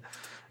it's a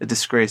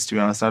disgrace, to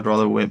be honest. I'd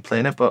rather we weren't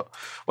playing it. But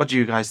what do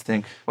you guys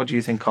think? What do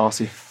you think,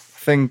 Carsey?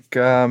 I think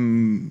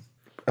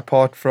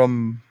apart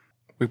from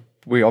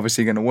we're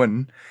obviously going to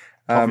win,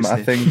 I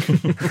think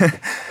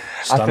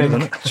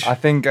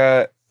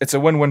it's a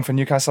win-win for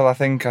Newcastle. I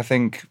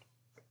think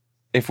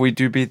if we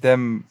do beat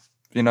them,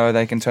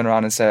 they can turn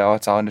around and say, oh,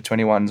 it's our under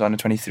 21s, under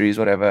 23s,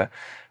 whatever.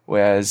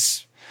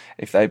 Whereas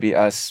if they beat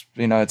us,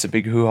 it's a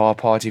big hoo-ha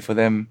party for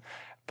them.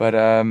 But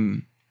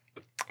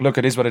look,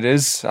 it is what it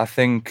is. I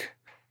think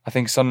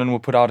Sunderland will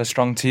put out a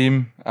strong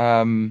team.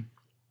 I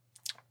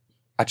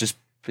just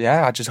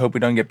hope we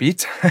don't get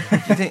beat. Do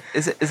you think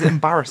is it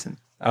embarrassing?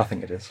 I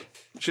think it is.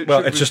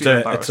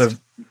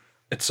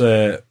 It's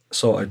a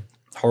sort of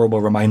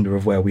horrible reminder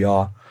of where we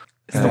are.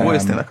 It's the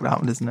worst thing that could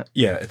happen, isn't it?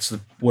 Yeah, it's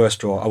the worst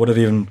draw. I would have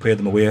even played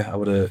them away.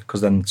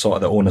 Because then sort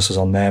of the onus is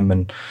on them,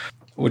 and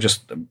we're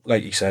just,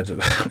 like you said,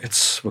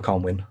 we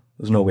can't win.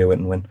 There's no way we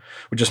can win.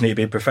 We just need to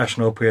be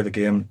professional, play the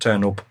game,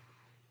 turn up,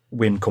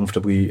 win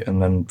comfortably,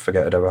 and then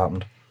forget it ever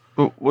happened.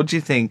 But what do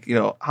you think?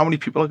 How many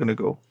people are going to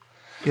go?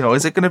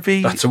 Is it going to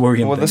be? That's a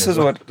worrying thing. This is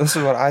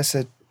what I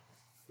said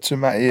to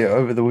Matty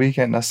over the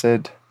weekend. I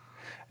said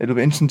it'll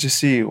be interesting to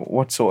see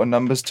what sort of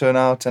numbers turn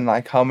out and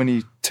like how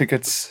many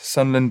tickets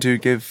Sunderland do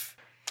give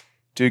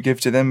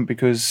to them,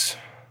 because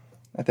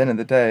at the end of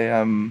the day,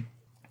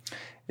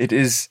 it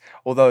is,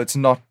 although it's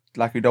not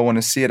like we don't want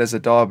to see it as a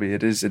derby,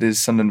 it is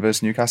Sunderland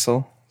versus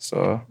Newcastle.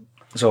 So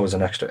there's always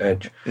an extra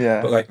edge.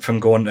 Yeah. But like from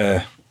going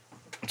to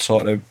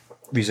sort of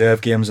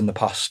reserve games in the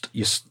past,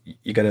 you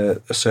get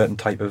a certain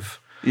type of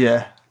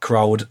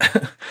crowd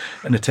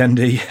and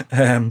attendee.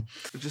 And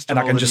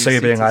I can just say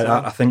being like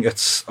that, I think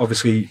it's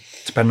obviously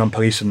depending on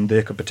policing,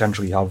 they could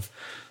potentially have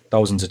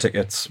thousands of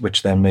tickets,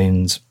 which then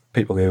means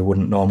people who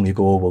wouldn't normally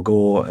go will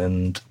go,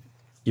 and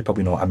you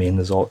probably know what I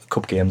mean.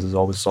 Cup games, there's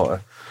always sort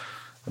of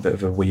a bit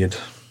of a weird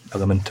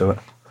element to it.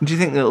 Do you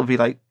think it'll be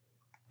like,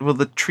 will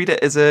they treat it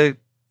as a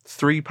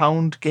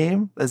 £3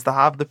 game as they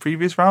have the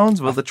previous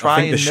rounds? Will they try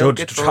I think they should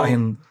try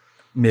and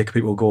make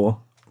people go,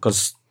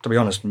 because to be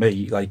honest,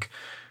 it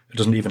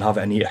doesn't even have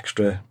any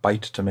extra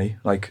bite to me.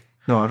 Like,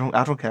 no,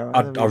 I don't care.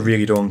 I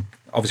really don't.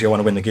 Obviously, I want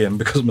to win the game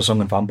because I'm a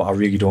Sunderland fan, but I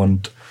really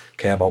don't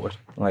care about it.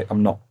 Like,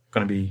 I'm not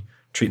going to be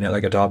treating it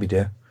like a derby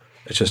day.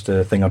 It's just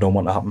a thing I don't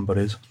want to happen, but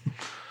is.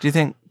 Do you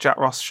think Jack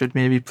Ross should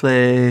maybe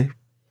play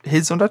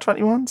his under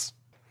 21s?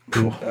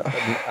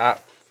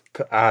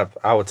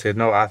 I would say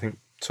no. I think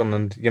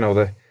Sunderland,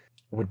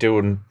 we're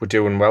doing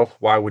well.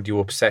 Why would you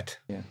upset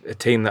a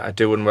team that are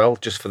doing well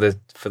just for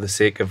the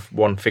sake of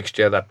one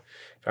fixture that,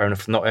 fair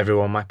enough, not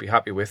everyone might be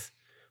happy with,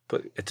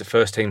 but it's a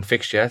first team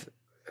fixture.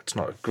 It's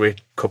not a great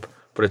cup,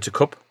 but it's a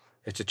cup.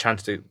 It's a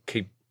chance to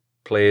keep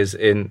players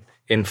in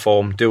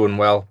form, doing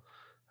well.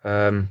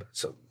 I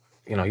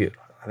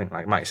think,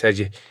 like Mike said,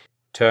 you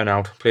turn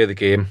out, play the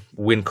game,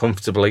 win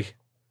comfortably,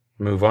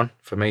 move on.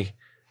 For me,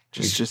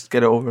 just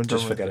get it over and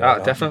just forget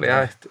it.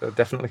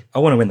 Definitely. I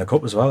want to win the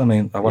cup as well. I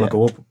mean, I want to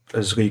go up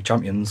as league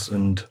champions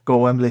and go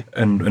Wembley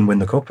and win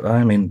the cup.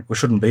 I mean, we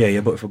shouldn't be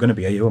here, but if we're going to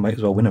be here, we might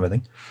as well win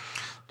everything.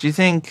 Do you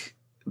think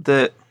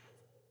that?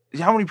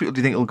 How many people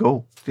do you think will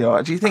go?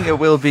 Do you think it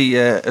will be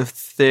a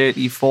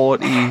 30,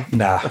 40,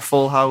 a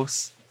full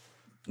house?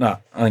 Nah,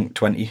 I think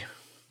 20.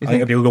 I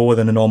think it'll be lower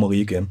than a normal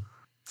league game.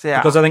 So,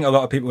 because I think a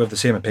lot of people have the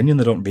same opinion.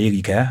 They don't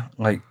really care.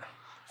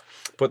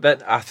 But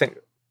then I think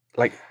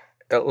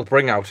it'll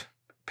bring out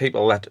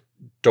people that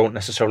don't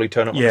necessarily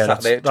turn up on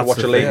Saturday to watch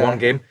a League One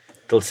game.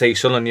 They'll say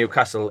Sunderland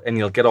Newcastle, and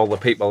you'll get all the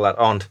people that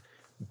aren't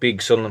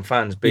big Sunderland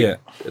fans.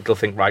 They'll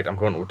think, right, I'm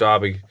going to a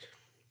derby.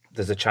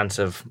 There's a chance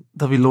of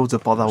there'll be loads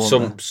of bother.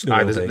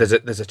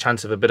 There's a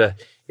chance of a bit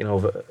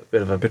of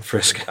a bit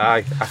frisk.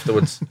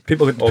 Afterwards.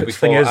 People.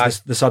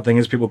 The sad thing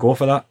is people go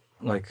for that.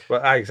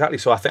 Exactly.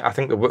 So I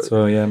think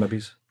maybe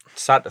it's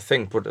sad to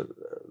think, but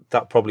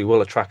that probably will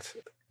attract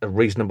a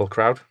reasonable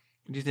crowd.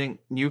 Do you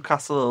think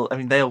Newcastle? I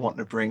mean, they'll want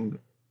to bring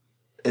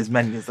as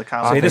many as they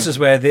can. See, this is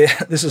where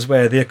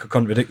they could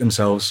contradict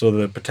themselves. So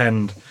they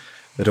pretend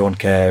they don't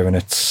care, and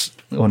it's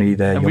only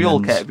their. And we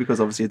all care because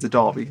obviously it's a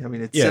derby. I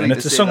mean, it's silly and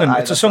it's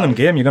a Sunderland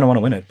game. You're going to want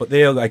to win it, but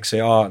they'll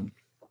say, "Oh,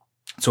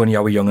 it's only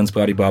our young'uns,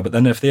 blah blah." But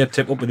then if they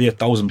tip up with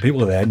 8,000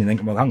 people there, and you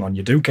think, "Well, hang on,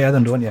 you do care,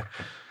 then, don't you?"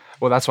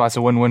 Well, that's why it's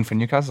a win-win for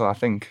Newcastle, I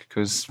think,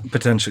 because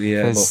potentially,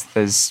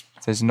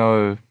 there's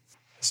no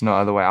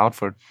other way out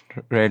for it,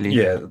 really.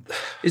 Yeah.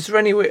 Is there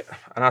any way?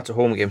 And that's a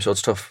home game, so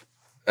it's tough,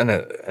 and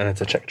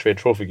it's a Czech Trade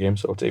Trophy game,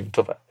 so it's even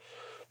tougher.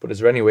 But is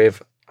there any way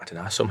of, I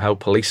don't know, somehow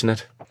policing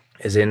it,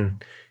 as in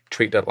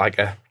treat it like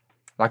a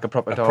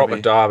proper derby? Proper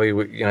derby.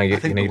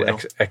 You need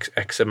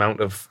X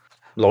amount of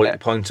loyalty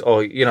points,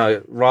 or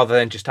rather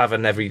than just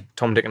having every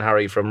Tom, Dick, and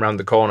Harry from round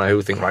the corner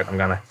who think, right, I'm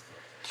gonna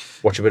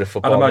watch a bit of I'd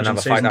football and imagine have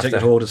a season fight ticket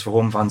after. holders for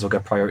home fans will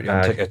get priority on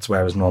Aye. tickets,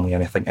 whereas normally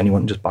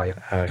anyone can just buy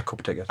a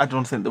cup ticket. I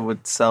don't think they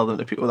would sell them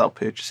to people without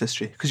purchase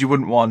history, because you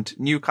wouldn't want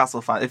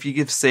Newcastle fans. If you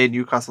give, say,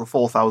 Newcastle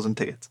 4,000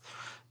 tickets,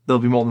 there'll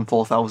be more than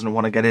 4,000 who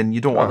want to get in.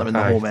 You don't want them in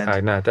the home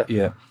end.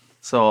 Yeah.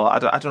 So I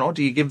don't know.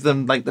 Do you give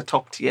them like the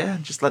top tier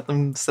and just let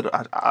them sit?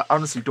 I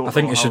honestly don't. I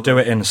think know you how should do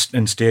it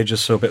in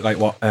stages, so a bit like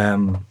what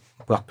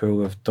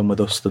Blackpool have done with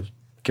us, the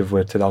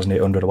giveaway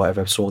 2,800 or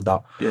whatever, sold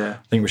that. Yeah.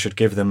 I think we should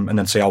give them and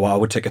then see how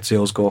our ticket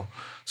sales go,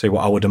 see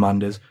what our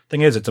demand is.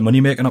 Thing is, it's a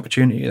money making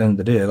opportunity at the end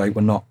of the day. Like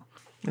we're not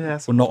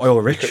oil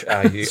rich.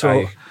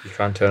 You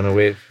can't turn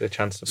away the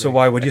chance to. So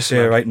why would you say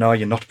right now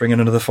you're not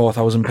bringing another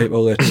 4,000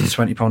 people? It's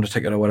 £20 a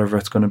ticket or whatever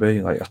it's going to be.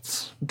 Like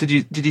that's. Did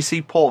you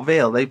see Port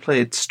Vale? They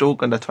played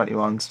Stoke under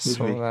 21s.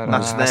 Saw that.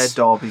 That's their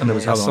derby. And it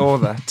was I how long? saw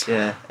that.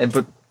 Yeah,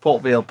 but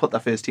Port Vale put their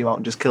first team out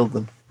and just killed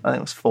them. I think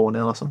it was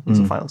 4-0 or something was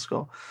the final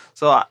score.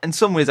 So in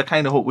some ways, I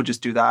kind of hope we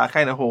just do that. I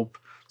kind of hope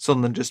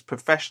Sunderland just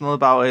professional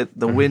about it.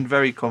 They win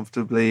very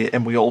comfortably,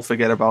 and we all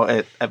forget about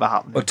it ever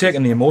happening. But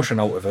taking the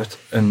emotion out of it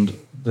and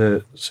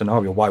the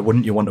scenario, why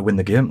wouldn't you want to win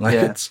the game? Like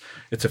it's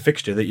a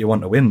fixture that you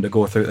want to win to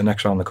go through to the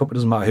next round of the cup. It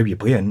doesn't matter who you're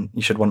playing;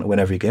 you should want to win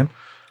every game.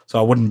 So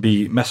I wouldn't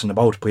be messing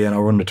about playing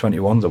our under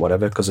 21s or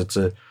whatever, because it's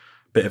a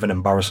bit of an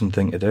embarrassing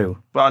thing to do.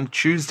 But on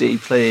Tuesday, he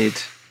played.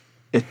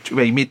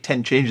 He made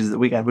 10 changes at the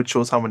weekend, which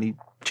shows how many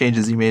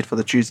changes he made for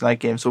the Tuesday night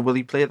game. So will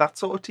he play that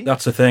sort of team?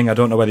 That's the thing. I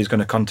don't know whether he's going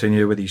to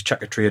continue with his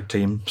checker trade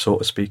team, so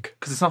to speak.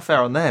 Because it's not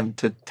fair on them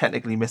to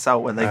technically miss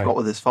out when they've got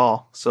to this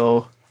far.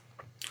 So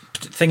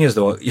The thing is,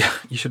 though,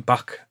 you should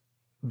back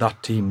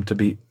that team to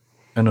beat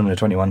an under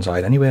 21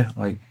 side anyway.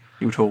 Like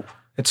you would hope.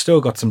 it's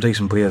still got some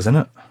decent players in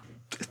it.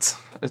 It's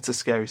a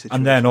scary situation.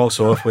 And then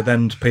also, if we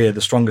then pay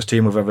the strongest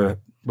team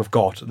we've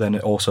got, then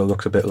it also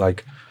looks a bit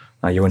like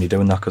you're only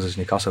doing that because it's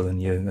Newcastle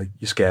and you're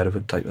scared of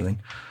it type of thing.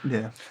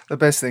 Yeah. The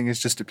best thing is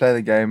just to play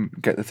the game,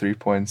 get the 3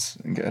 points,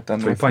 and get it done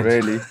 3 with. points.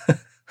 Really,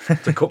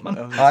 It's a cup, man.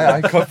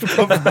 I cup.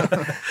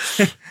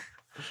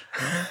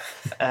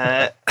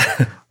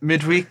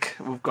 Midweek,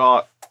 we've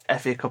got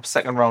FA Cup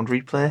second round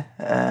replay.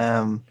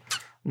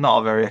 Not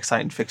a very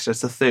exciting fixture. It's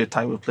the third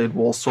time we've played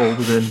Walsall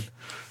within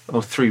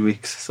 3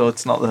 weeks, so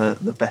it's not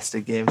the best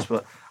of games.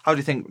 But how do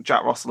you think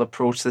Jack Ross will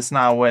approach this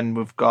now when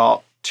we've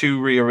got 2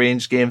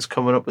 rearranged games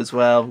coming up as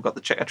well? We've got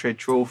the Checker Trade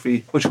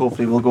Trophy, which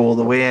hopefully will go all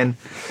the way in.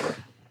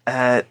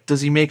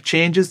 Does he make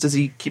changes? Does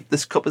he keep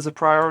this cup as a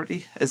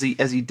priority as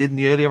he did in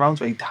the earlier rounds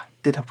where he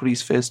did have put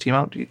his first team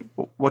out?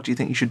 What do you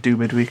think he should do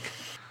midweek?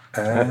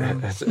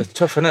 It's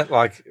tough, isn't it?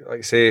 Like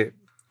you say,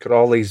 got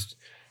all these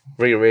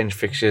rearranged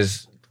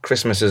fixtures.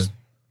 Christmas is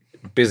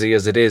busy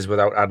as it is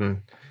without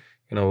adding,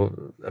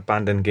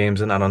 abandoned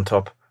games and that on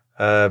top.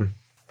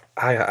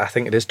 I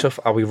think it is tough.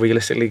 Are we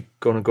realistically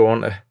going to go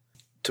on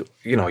to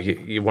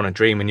you want to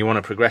dream and you want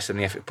to progress in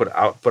the effort, put it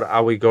out, but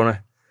are we going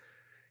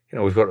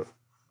to, we've got to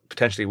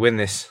potentially win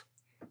this.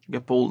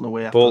 Get Bolton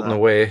away.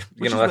 Away.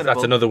 Which is That's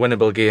winnable. another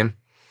winnable game.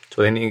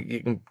 So then you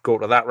can go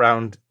to that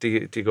round. Do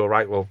you go,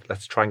 right, well,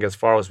 let's try and get as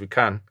far as we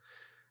can?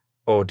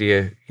 Or do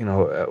you,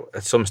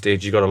 at some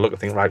stage, you got to look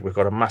and think, right, we've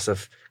got a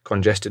massive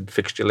congested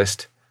fixture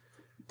list.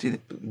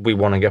 We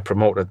want to get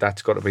promoted.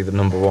 That's got to be the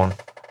number one.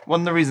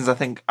 One of the reasons I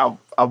think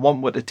I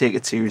want to take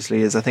it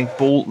seriously is I think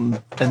Bolton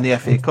in the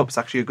FA Cup is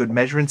actually a good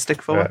measuring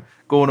stick for it.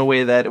 Going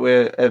away there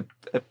to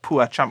a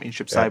poor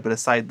championship side, but a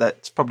side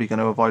that's probably going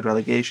to avoid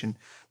relegation.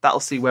 That'll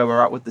see where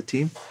we're at with the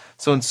team.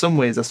 So in some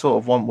ways, I sort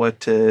of want Wood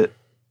to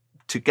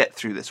get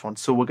through this one,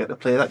 so we'll get to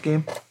play that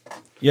game.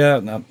 Yeah,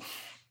 no,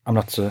 I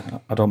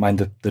don't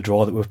mind the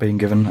draw that we've been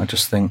given. I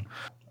just think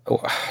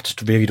I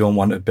just really don't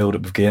want to build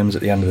up with games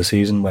at the end of the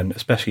season, when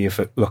especially if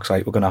it looks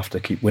like we're going to have to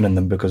keep winning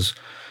them, because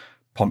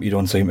Pompey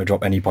don't seem to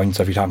drop any points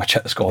every time I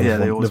check the score. Yeah,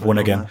 they've won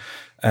again.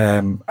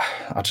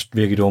 I just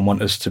really don't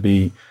want us to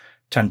be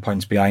 10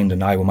 points behind, and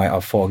now we might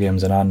have 4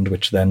 games in hand,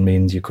 which then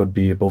means you could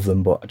be above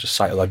them. But just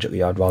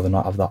psychologically, I'd rather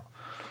not have that.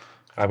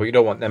 But you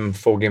don't want them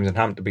 4 games in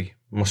hand to be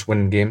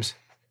must-win games.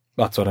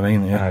 That's what I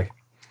mean. Yeah,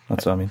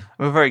 that's what I mean.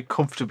 We're very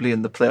comfortably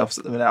in the playoffs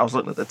at the minute. I was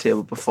looking at the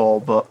table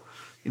before, but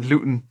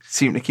Luton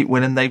seem to keep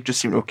winning. They've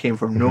just seemed to have came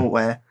from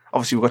nowhere.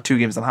 Obviously, we've got 2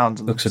 games in hand.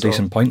 Looks a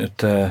decent point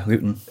at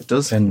Luton. It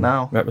does in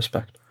now.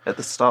 retrospect. At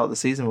the start of the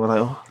season, we're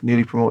like,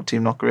 newly promoted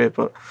team, not great.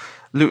 But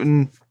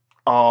Luton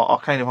are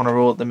kind of on a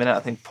roll at the minute.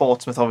 I think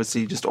Portsmouth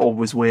obviously just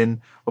always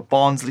win, but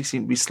Barnsley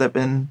seem to be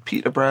slipping.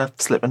 Peterborough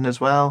slipping as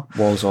well.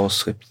 Walsall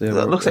slipped there.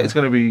 It looks like it's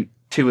going to be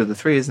 2 of the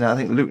 3, isn't it? I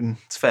think Luton,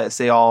 it's fair to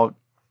say, are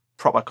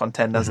proper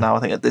contenders now, I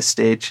think, at this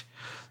stage.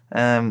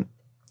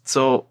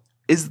 So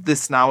is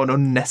this now an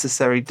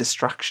unnecessary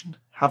distraction,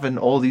 having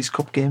all these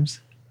cup games?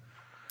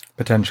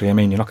 Potentially. I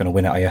mean, you're not going to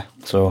win it, are you?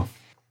 So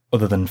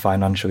other than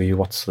financially,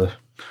 what's the...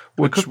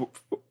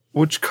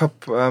 Which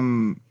cup?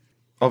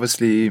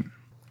 Obviously,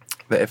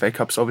 the FA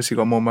Cup's obviously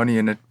got more money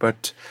in it,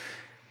 but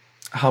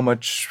how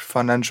much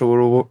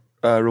financial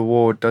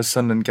reward does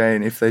Sunderland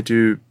gain if they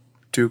do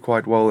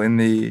quite well in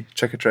the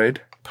checker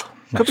trade?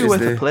 Could be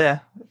worth a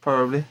player,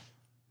 probably.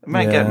 It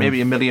might get maybe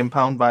 £1 million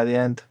by the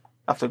end.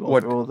 After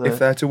going through all the... if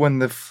they're to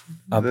win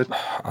I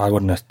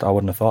wouldn't have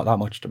thought that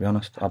much, to be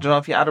honest. I don't know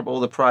if you add up all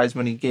the prize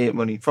money, gate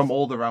money from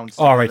all the rounds.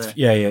 Oh, right.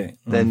 Yeah.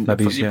 Then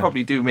you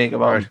probably do make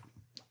about...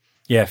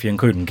 Yeah, if you're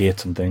including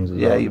gates and things.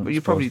 But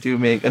you probably do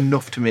make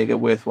enough to make it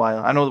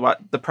worthwhile. I know that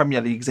the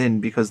Premier League's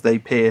in because they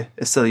pay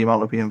a silly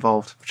amount to be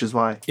involved, which is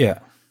why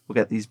we'll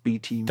get these B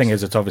teams. Thing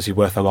is, it's obviously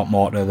worth a lot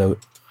more to the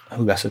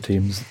lesser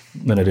teams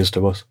than it is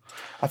to us.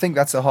 I think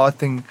that's the hard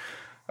thing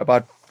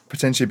about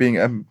potentially being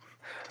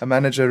a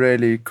manager,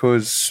 really,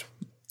 because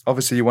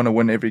obviously you want to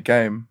win every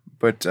game,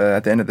 but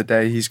at the end of the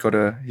day, he's got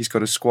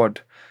a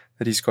squad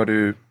that he's got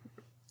to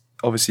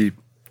obviously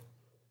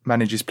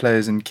manage his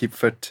players and keep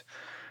fit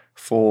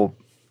for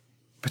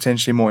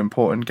potentially more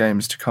important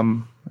games to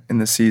come in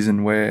the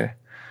season, where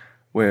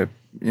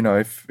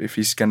if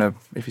he's gonna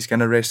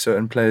rest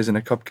certain players in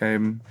a cup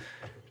game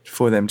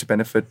for them to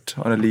benefit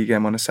on a league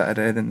game on a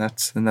Saturday, then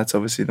that's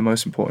obviously the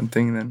most important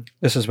thing. Then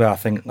this is where I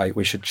think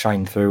we should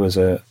shine through as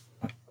a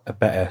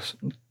better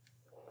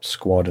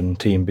squad and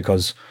team,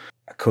 because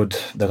could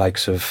the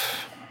likes of,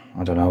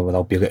 I don't know,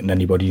 without belittling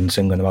anybody and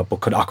singling them out, but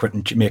could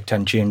Accrington make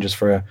 10 changes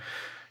for a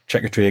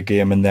Checkatrade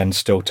game and then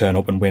still turn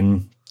up and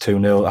win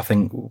 2-0? I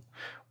think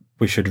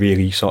we should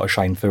really sort of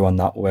shine through on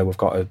that, where we've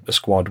got a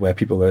squad where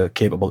people are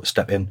capable to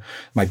step in.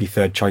 Might be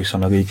third choice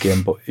on a league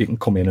game, but you can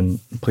come in and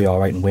play all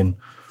right and win.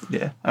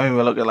 Yeah, I mean,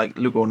 we look at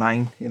Luke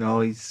O'Nien.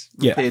 He's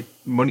paid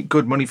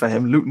good money for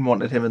him. Luton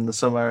wanted him in the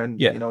summer, and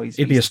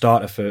he'd be a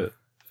starter for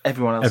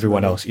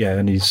everyone else. Yeah,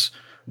 and he's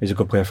a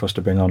good player for us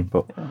to bring on.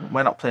 But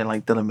we're not playing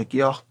like Dylan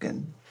McGeoch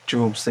and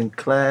Jerome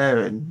Sinclair,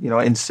 and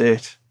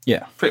insert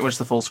pretty much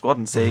the full squad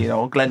and say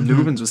Glenn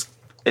Lubens was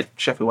at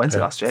Sheffield Wednesday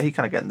last year. He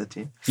kind of get in the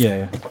team.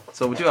 Yeah.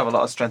 So we do have a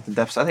lot of strength and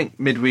depth. So I think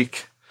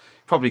midweek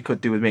probably could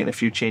do with making a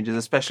few changes,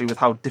 especially with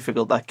how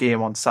difficult that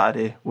game on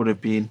Saturday would have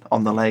been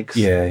on the legs.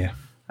 Yeah.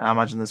 I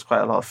imagine there's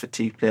quite a lot of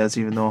fatigue players,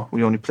 even though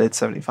we only played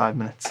 75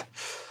 minutes.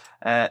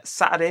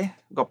 Saturday,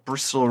 we've got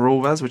Bristol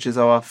Rovers, which is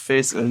our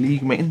first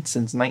league meeting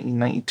since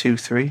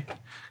 1992-3.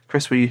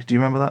 Chris, do you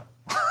remember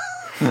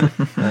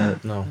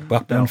that? No.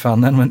 Blackburn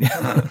fan then, weren't you?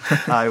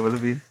 I would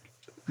have been.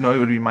 No, it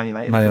would have been Man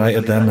United. Man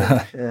United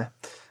then. Yeah.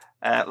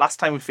 Last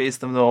time we faced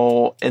them,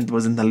 though, it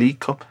was in the League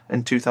Cup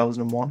in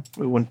 2001.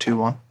 We won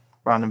 2-1.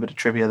 Random bit of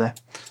trivia there.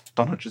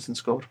 Don Hutchison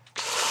scored.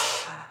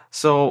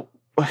 So,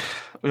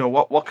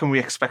 what can we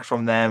expect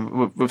from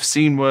them? We've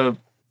seen we're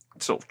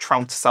sort of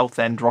trounced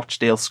Southend,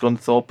 Rochdale,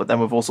 Scunthorpe, but then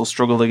we've also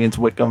struggled against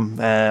Wickham,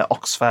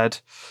 Oxford.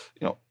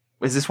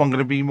 Is this one going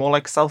to be more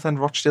like Southend,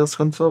 Rochdale,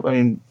 Scunthorpe? I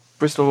mean,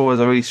 Bristol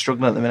Rovers are really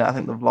struggling at the minute. I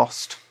think they've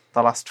lost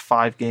the last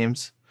 5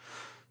 games.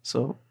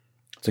 So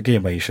it's a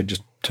game where you should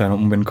just turn up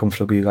and win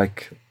comfortably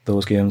like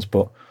those games,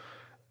 but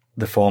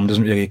the form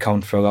doesn't really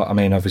account for a lot. I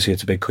mean, obviously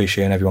it's a big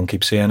cliche and everyone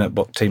keeps saying it,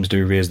 but teams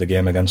do raise the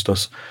game against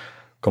us.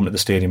 Coming to the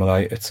stadium,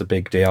 it's a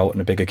big day out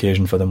and a big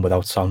occasion for them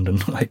without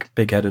sounding like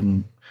big-headed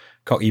and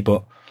cocky,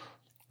 but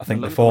I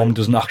think the form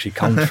doesn't actually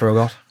count for a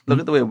lot. Look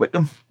at the way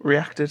Wickham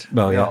reacted.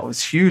 Well, yeah. It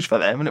was huge for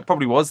them, and it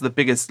probably was the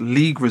biggest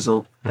league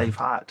result they've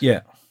had.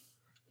 Yeah.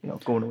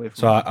 Going away from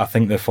So I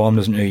think the form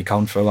doesn't really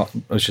count for a lot,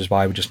 which is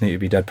why we just need to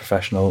be dead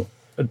professional,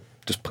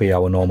 just play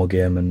our normal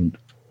game, and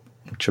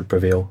it should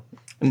prevail.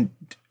 And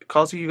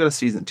Carsey, you got a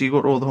season. Do you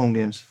go to all the home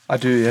games? I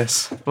do,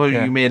 yes. What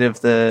have you made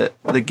of the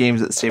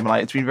games at the Stadium?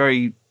 It's been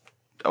very,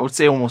 I would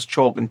say, almost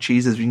chalk and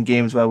cheese. There's been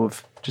games where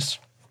we've just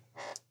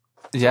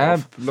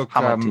hammered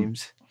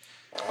teams.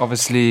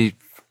 Obviously,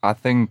 I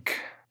think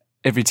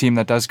every team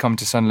that does come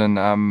to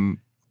Sunderland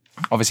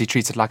obviously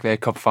treats it like their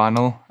cup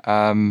final.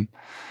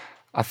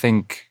 I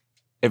think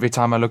every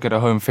time I look at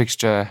a home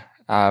fixture,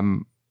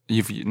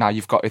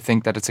 you've got to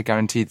think that it's a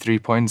guaranteed 3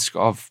 points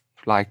of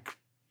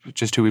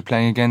just who we're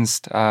playing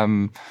against.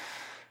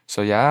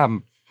 So yeah,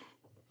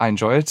 I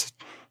enjoy it.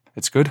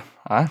 It's good.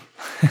 How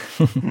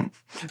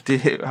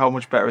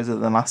much better is it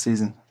than last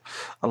season?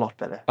 A lot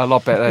better. A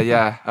lot better,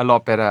 yeah. A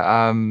lot better.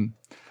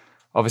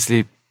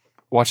 Obviously,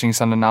 watching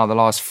Sunderland now the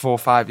last 4 or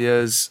 5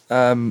 years.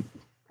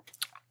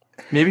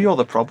 Maybe you're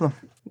the problem.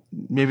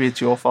 Maybe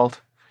it's your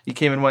fault. You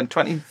came in when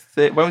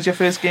 2013. When was your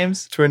first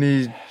games?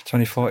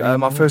 2014.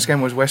 My first game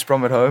was West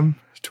Brom at home,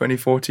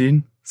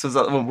 2014. So is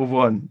that the one we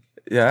won?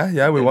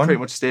 Yeah, we won. Pretty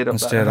much stayed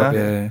up.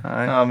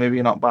 Yeah. Maybe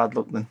you're not bad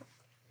luck then.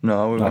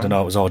 No, I don't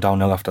know. It was all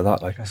downhill after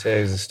that. I say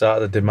it was the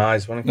start of the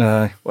demise, wasn't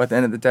it? Well, at the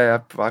end of the day,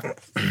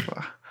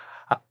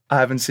 I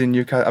haven't seen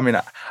Newcastle. I mean,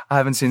 I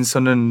haven't seen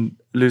Sunderland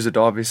lose a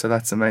derby, so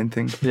that's the main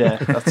thing. Yeah,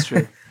 that's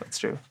true. That's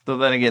true. But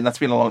then again,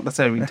 that's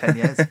only been 10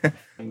 years.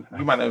 You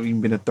might not have even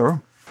been at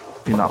Durham.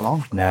 Been that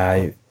long?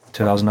 Nah,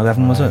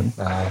 2011 was it?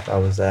 I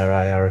was there.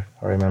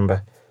 I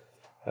remember.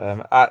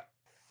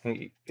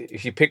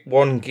 If you pick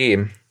one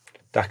game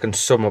that can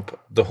sum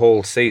up the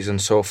whole season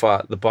so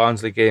far, the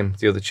Barnsley game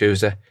the other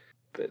Tuesday.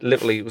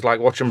 Literally, it was like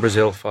watching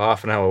Brazil for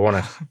half an hour,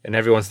 wasn't it? And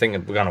everyone's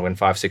thinking we're going to win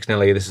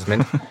 5-6-0 here. This is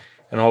mint.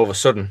 And all of a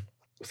sudden,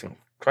 we think,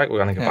 "Crikey,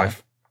 we're going to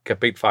get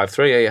beat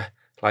 5-3 here."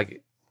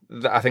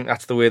 I think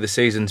that's the way the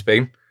season's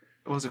been.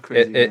 It was a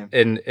crazy game.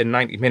 In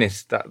 90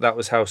 minutes, that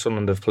was how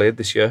Sunderland have played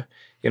this year.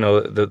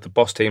 The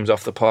boss teams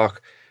off the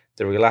park,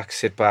 they relax,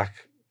 sit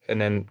back,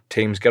 and then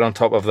teams get on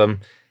top of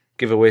them,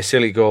 give away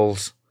silly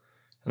goals,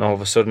 and all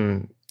of a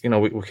sudden, we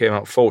came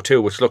out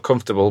 4-2, which looked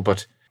comfortable,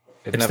 but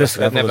it never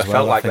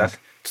felt like that.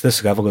 It's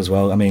this level as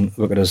well. I mean,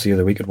 look at us the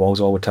other week at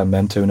Walsall with 10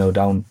 men, 2-0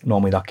 down.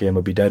 Normally that game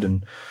would be dead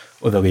in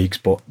other leagues,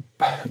 but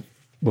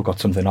we got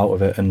something out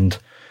of it. And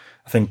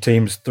I think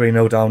teams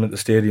 3-0 down at the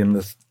stadium,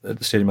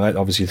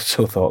 obviously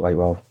still thought, like,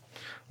 well,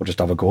 we'll just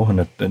have a go,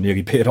 and it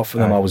nearly paid off for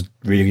them. I was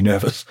really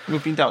nervous.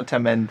 We've been down to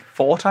 10 men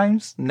 4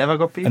 times, never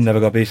got beat. And never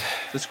got beat.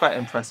 It's quite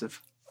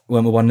impressive.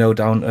 When we 1-0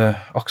 down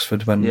to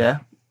Oxford when... Yeah.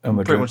 And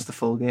pretty much the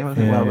full game. I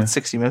think with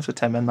 60 minutes with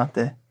 10 men that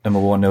day. And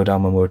we're 1-0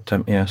 down when we were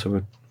 10, so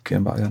we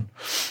came back then.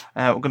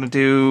 We're going to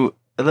do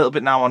a little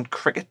bit now on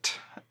cricket.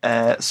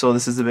 So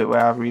this is the bit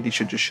where I really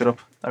should just shut up.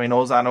 I mean,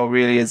 all I know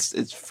really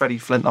is Freddie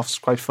Flintoff's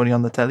quite funny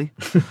on the telly.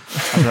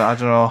 I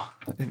don't know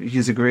if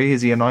you agree.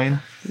 Is he annoying?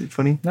 Is he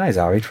funny? No, he's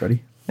alright,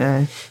 Freddie.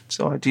 Yeah.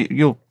 So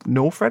you'll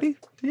know Freddie?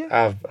 Do you?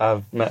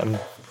 I've met him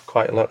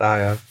quite a lot.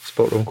 I've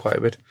spoke to him quite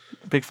a bit.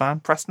 Big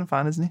fan. Preston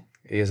fan, isn't he?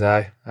 He is.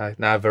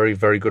 Very,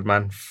 very good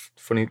man.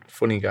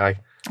 Funny guy.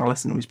 I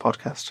listen to his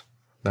podcast.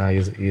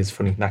 He is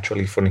funny,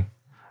 naturally funny.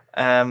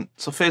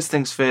 So first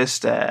things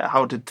first,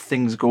 how did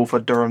things go for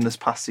Durham this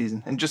past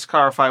season? And just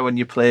clarify when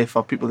you play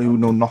for people who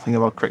know nothing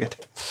about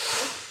cricket.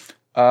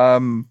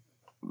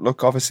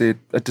 Look, obviously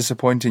a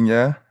disappointing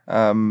year.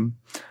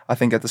 I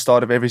think at the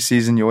start of every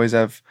season you always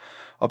have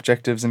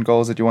objectives and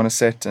goals that you want to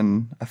set,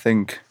 and I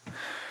think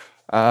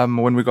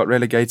when we got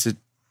relegated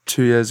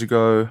 2 years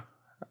ago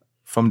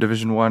from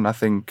Division 1, I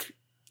think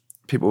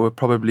people were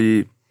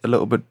probably a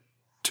little bit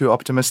too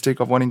optimistic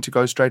of wanting to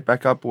go straight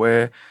back up,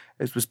 where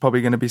it was probably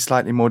going to be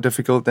slightly more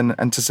difficult than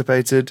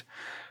anticipated.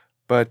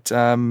 But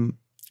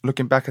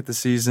looking back at the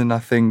season, I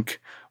think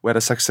we had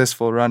a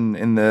successful run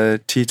in the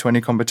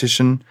T20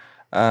 competition.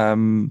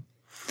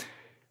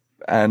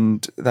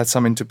 And that's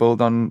something to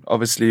build on.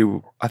 Obviously,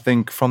 I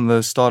think from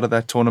the start of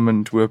that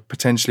tournament, we were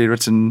potentially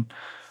written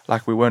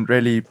like we weren't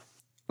really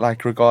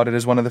regarded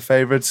as one of the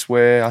favourites,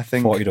 where I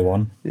think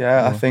 40-1.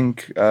 Yeah, I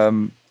think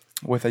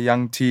with a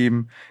young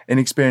team,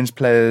 inexperienced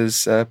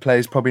players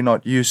probably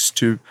not used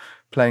to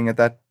playing at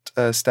that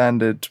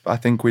standard. I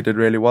think we did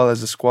really well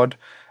as a squad.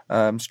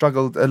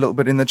 Struggled a little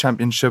bit in the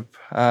championship,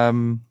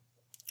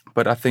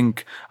 but I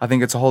think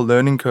it's a whole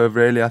learning curve,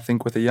 really. I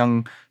think with a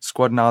young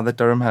squad now that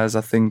Durham has,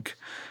 I think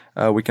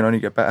we can only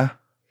get better.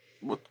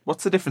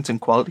 What's the difference in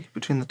quality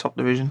between the top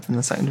division and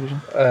the second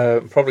division?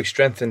 Probably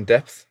strength and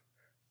depth.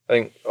 I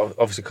think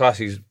obviously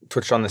Classy's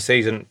touched on the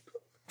season.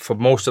 For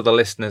most of the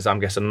listeners, I'm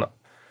guessing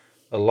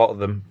a lot of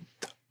them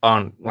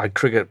aren't like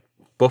cricket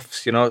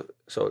buffs,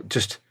 So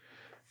just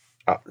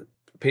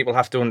people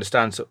have to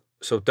understand.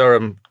 So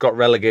Durham got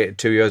relegated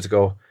 2 years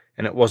ago,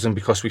 and it wasn't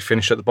because we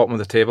finished at the bottom of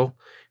the table.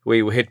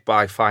 We were hit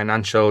by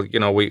financial,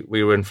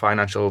 we were in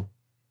financial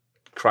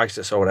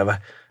crisis or whatever,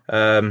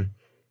 and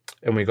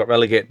we got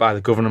relegated by the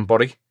governing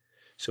body.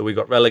 So we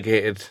got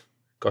relegated,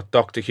 got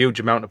docked a huge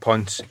amount of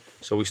points.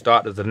 So we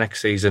started the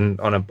next season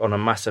on a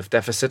massive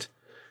deficit.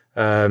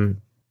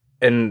 And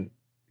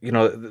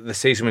the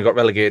season we got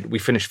relegated, we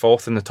finished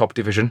 4th in the top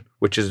division,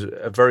 which is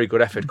a very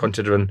good effort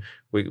considering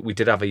we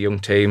did have a young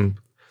team,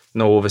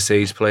 no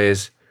overseas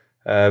players.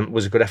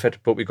 Was a good effort,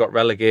 but we got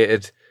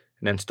relegated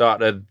and then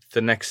started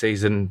the next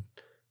season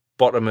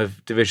bottom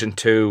of Division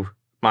 2,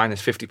 minus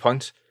 50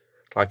 points.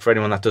 Like, for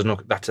anyone that doesn't know,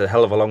 that's a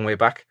hell of a long way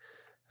back.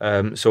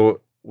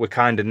 So we're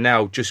kind of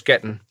now just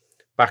getting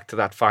back to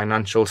that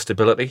financial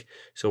stability.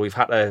 So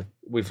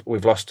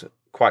we've lost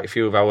quite a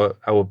few of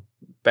our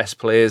best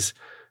players.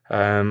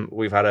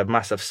 We've had a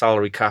massive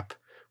salary cap,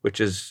 which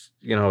is,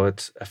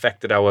 it's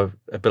affected our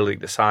ability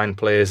to sign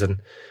players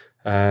and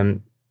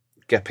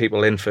get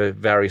people in for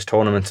various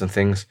tournaments and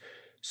things.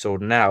 So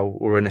now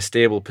we're in a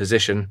stable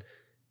position.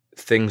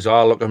 Things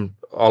are looking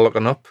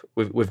up.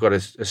 We've got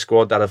a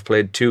squad that have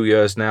played 2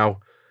 years now,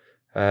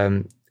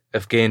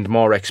 have gained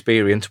more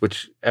experience,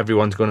 which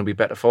everyone's going to be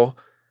better for.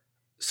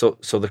 So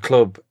the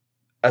club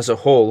as a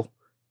whole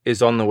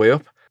is on the way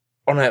up.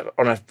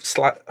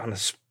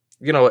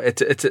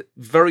 It's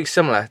very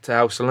similar to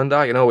how Sunderland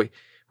are.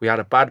 We had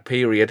a bad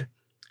period.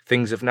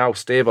 Things have now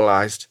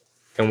stabilised,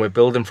 and we're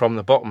building from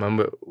the bottom, and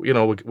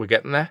we're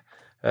getting there.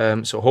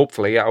 So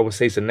hopefully our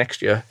season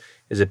next year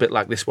is a bit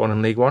like this one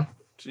in League One.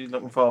 So you're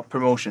looking for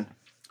promotion?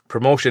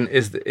 Promotion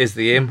is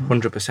the aim,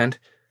 100%.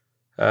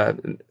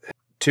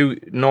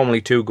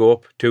 Normally two go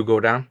up, 2 go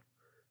down.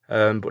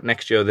 But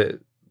next year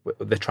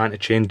they're trying to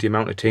change the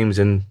amount of teams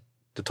in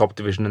the top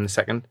division and the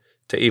second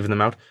to even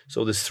them out.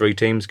 So there's 3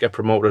 teams get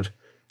promoted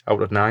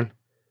out of 9.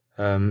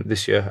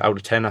 This year, out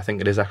of 10, I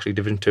think it is actually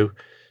Division 2.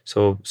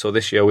 So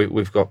this year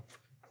we've got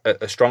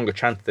a stronger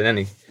chance than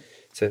any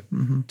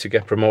to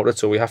get promoted.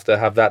 So we have to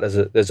have that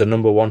as a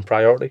number one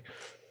priority.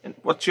 And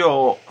what's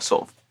your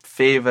sort of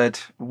favoured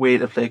way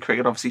to play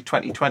cricket? Obviously,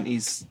 2020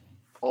 is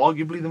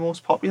arguably the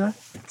most popular.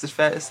 Is it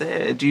fair to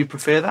say? Do you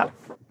prefer that?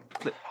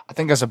 I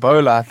think as a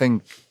bowler, I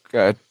think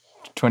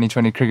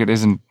 2020 cricket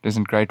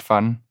isn't great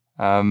fun.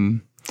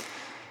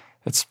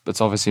 It's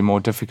obviously more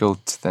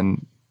difficult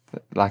than,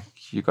 like,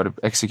 you got to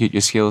execute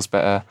your skills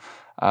better.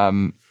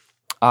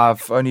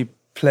 I've only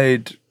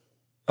played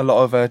a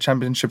lot of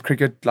championship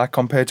cricket, like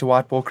compared to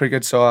white ball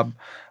cricket, so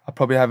I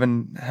probably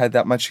haven't had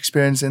that much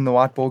experience in the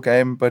white ball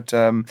game, but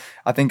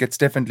I think it's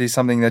definitely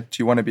something that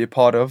you want to be a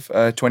part of.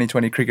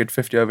 2020 cricket,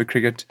 50 over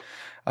cricket,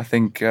 I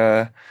think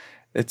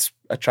it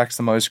attracts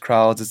the most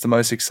crowds, it's the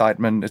most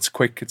excitement, it's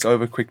quick, it's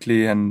over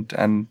quickly,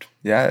 and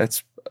yeah,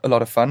 it's a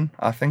lot of fun,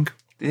 I think.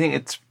 Do you think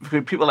it's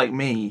for people like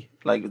me,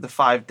 like the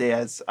 5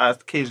 days, I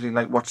occasionally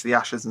like watch the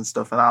Ashes and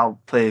stuff, and I'll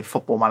play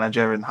Football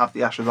Manager and have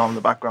the Ashes on in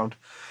the background.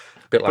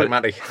 Bit like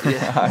Matty.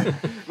 Yeah,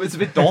 it's a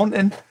bit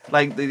daunting.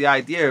 Like the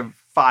idea of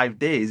 5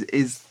 days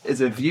is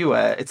a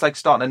viewer. It's like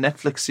starting a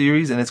Netflix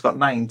series, and it's got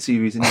 9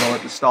 series, and you know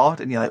at the start,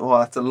 and you're like, oh,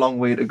 that's a long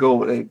way to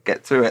go to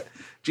get through it.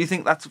 Do you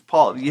think that's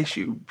part of the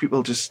issue?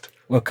 People just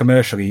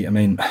commercially, I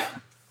mean,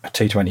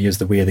 T20 is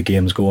the way the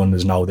game's going.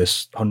 There's now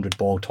this 100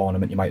 ball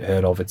tournament you might have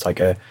heard of. It's like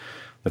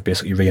they've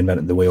basically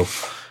reinvented the wheel.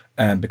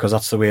 Because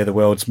that's the way the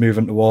world's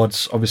moving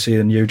towards. Obviously,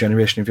 a new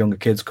generation of younger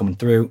kids coming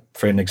through.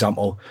 For an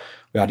example,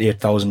 we had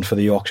 8,000 for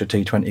the Yorkshire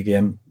T20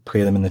 game,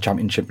 play them in the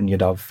championship, and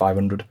you'd have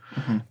 500.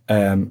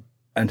 Mm-hmm.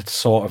 And it's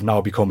sort of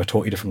now become a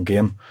totally different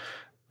game.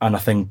 And I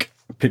think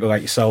people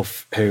like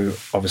yourself, who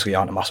obviously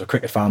aren't a massive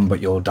cricket fan,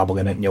 but you'll dabble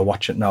in it and you'll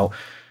watch it now,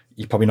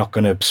 you're probably not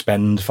going to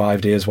spend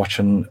 5 days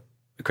watching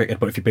cricket,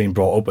 but if you're being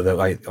brought up with it,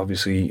 like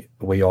obviously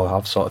we all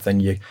have, sort of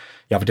thing, you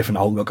have a different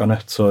outlook on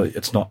it, so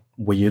it's not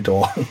weird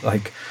or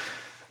like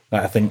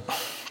I think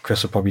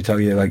Chris will probably tell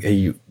you, like,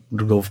 he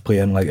loved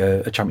playing like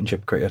a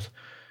championship cricket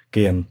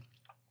game,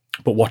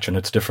 but watching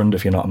it's different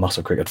if you're not a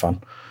massive cricket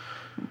fan.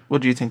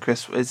 What do you think,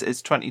 Chris?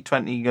 Is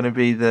 2020 going to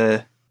be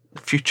the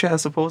future, I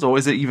suppose, or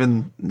is it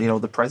even,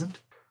 the present?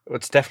 Well,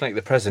 it's definitely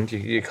the present.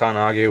 You can't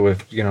argue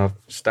with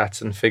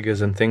stats and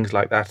figures and things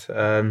like that.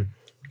 I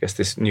guess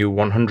this new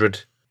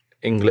 100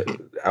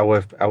 England,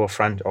 our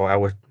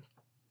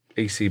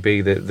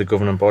ECB, the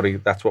governing body,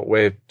 that's what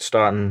we're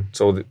starting.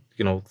 So that,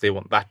 they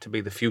want that to be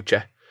the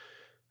future.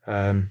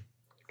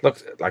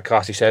 Look, like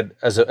Carsey said,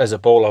 as a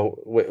bowler,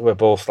 we're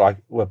both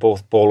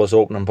bowlers,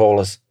 opening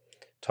bowlers.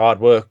 It's hard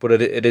work, but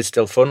it is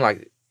still fun.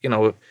 Like,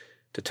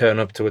 to turn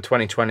up to a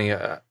 2020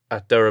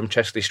 at Durham,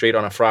 Chesley Street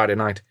on a Friday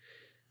night,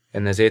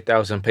 and there's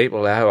 8,000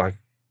 people there. Like,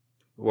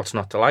 what's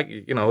not to like?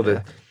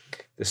 The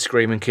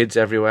screaming kids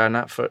everywhere, and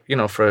that for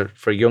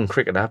a young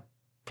cricketer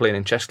playing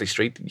in Chesley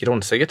Street, you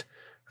don't see it.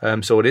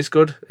 So it is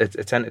good.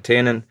 It's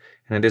entertaining,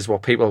 and it is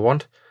what people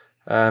want.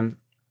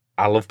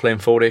 I love playing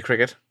 4-day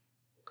cricket,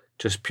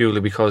 just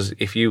purely because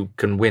if you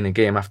can win a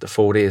game after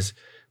 4 days,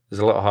 there's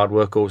a lot of hard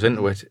work goes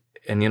into it,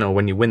 and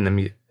when you win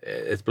them,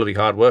 it's bloody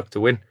hard work to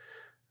win.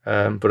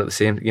 But at the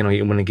same, you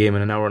can win a game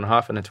in an hour and a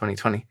half in a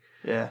 2020.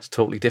 Yeah, it's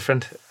totally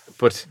different.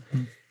 But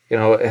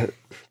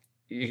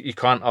you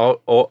can't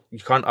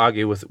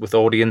argue with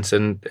audience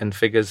and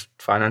figures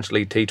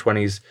financially.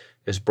 T20s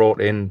has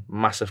brought in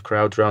massive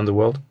crowds around the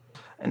world.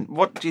 And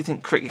what do you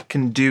think cricket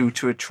can do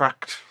to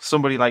attract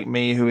somebody like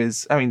me who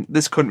is,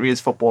 this country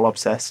is football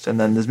obsessed, and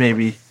then there's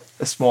maybe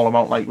a small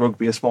amount like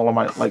rugby, a small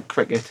amount like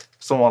cricket,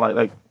 somewhat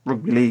like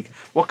rugby league.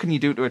 What can you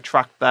do to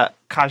attract that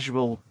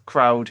casual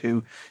crowd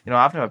who,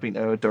 I've never been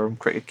to a Durham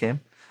cricket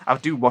game. I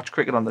do watch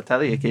cricket on the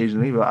telly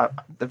occasionally, but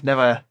I've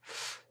never,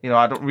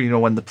 I don't really know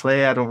when to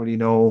play. I don't really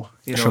know.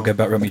 I should get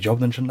better at my job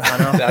then, shouldn't I? I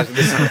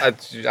know.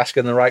 You're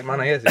asking the right man,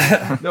 is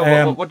it?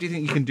 No, what do you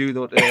think you can do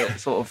though to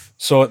sort of...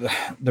 So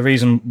the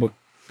reason...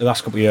 The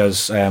last couple of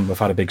years, we've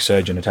had a big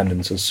surge in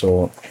attendances.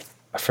 So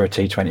for a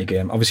T20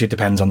 game, obviously it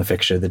depends on the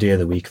fixture, the day of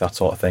the week, that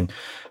sort of thing.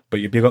 But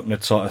you'd be looking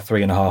at sort of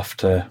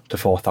 3,500 to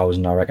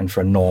 4,000, I reckon,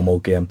 for a normal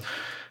game.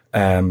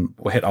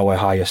 We hit our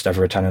highest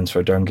ever attendance for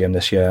a Durham game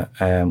this year,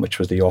 which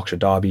was the Yorkshire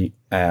Derby,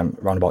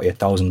 around about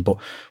 8,000. But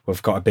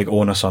we've got a big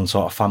onus on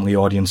sort of family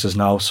audiences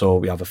now, so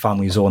we have a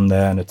family zone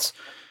there, and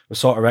we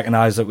sort of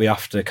recognise that we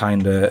have to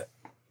kind of,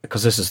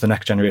 because this is the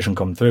next generation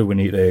coming through, we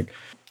need to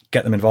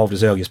get them involved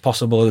as early as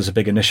possible. There's a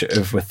big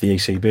initiative with the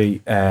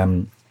ECB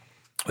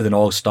with an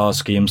all-stars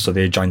scheme, so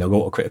they join the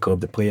local cricket club,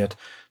 they play it.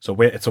 So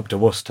it's up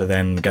to us to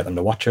then get them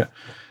to watch it.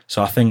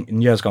 So I think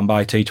in years gone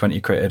by,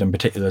 T20 cricket in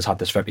particular has had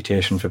this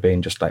reputation for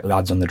being just like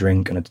lads on the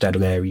drink, and it's dead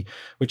leery,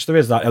 which there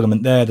is that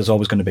element there. There's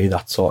always going to be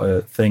that sort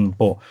of thing,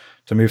 but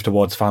to move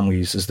towards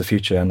families is the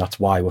future, and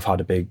that's why we've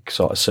had a big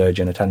sort of surge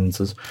in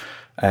attendances.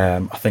 I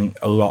think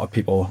a lot of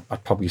people,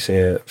 I'd probably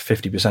say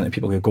 50% of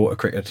people who go to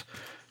cricket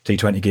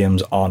T20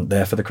 games aren't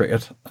there for the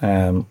cricket,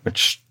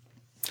 which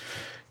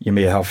you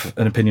may have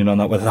an opinion on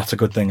that, whether that's a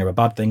good thing or a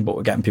bad thing, but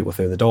we're getting people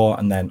through the door,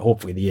 and then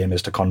hopefully the aim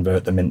is to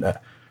convert them into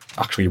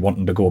actually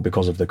wanting to go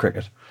because of the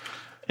cricket.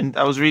 And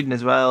I was reading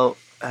as well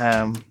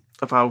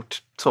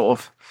about sort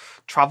of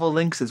travel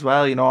links as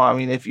well.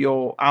 If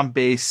I'm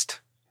based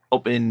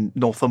up in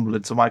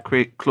Northumberland, so my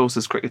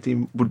closest cricket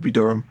team would be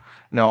Durham.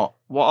 What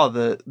are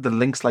the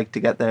links like to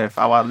get there? If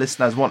our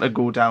listeners want to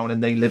go down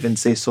and they live in,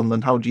 say,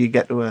 Sunderland, how do you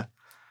get to a...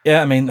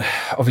 Yeah,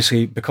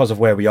 obviously, because of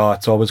where we are,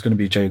 it's always going to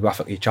be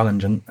geographically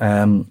challenging.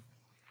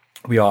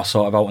 We are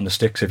sort of out on the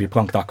sticks. If you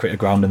plonk that cricket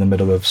ground in the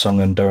middle of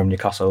Sunderland, Durham,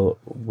 Newcastle,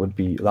 would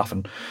be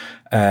laughing.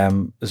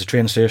 There's a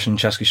train station,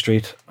 Chesley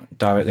Street,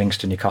 direct links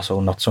to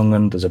Newcastle, not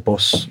Sunderland. There's a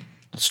bus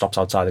stops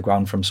outside the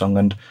ground from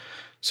Sunderland.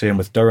 Same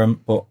with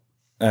Durham. But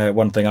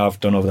one thing I've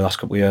done over the last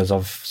couple of years,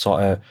 I've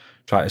sort of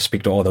tried to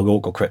speak to all the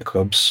local cricket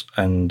clubs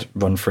and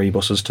run free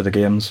buses to the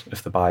games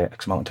if they buy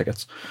X amount of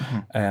tickets.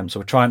 So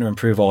we're trying to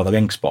improve all the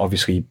links, but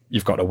obviously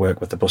you've got to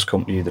work with the bus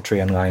company, the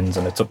train lines,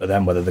 and it's up to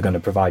them whether they're going to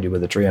provide you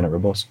with a train or a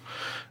bus.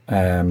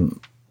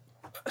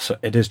 So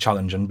it is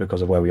challenging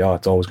because of where we are.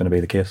 It's always going to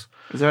be the case.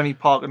 Is there any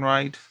park and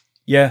ride?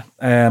 Yeah,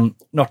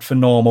 not for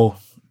normal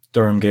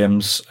Durham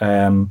games,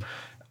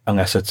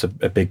 unless it's a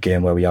big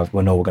game where we know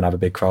we're going to have a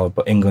big crowd.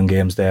 But England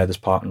games there's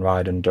park and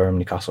ride in Durham,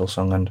 Newcastle,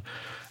 Sunderland.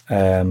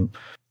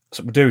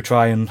 So we do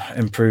try and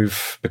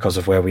improve because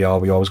of where we are.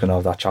 We're always going to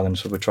have that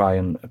challenge. So we try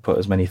and put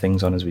as many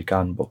things on as we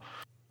can. But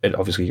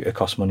it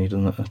costs money,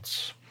 doesn't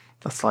it?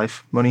 That's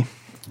life, money.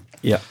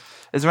 Yeah.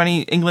 Is there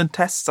any England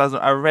tests? As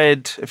I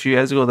read a few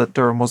years ago that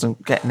Durham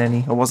wasn't getting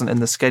any, or wasn't in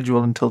the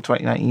schedule until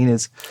 2019.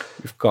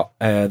 We've got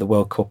the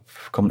World Cup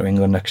coming to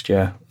England next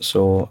year,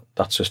 so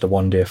that's just a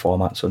one-day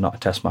format, so not a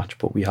test match.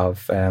 But we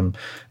have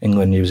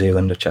England, New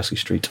Zealand at Chesley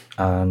Street,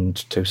 and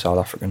 2 South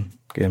African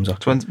games.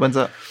 When's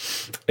that?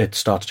 It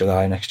starts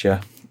July next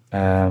year.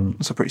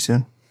 So pretty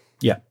soon.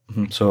 Yeah.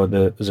 So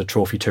there's a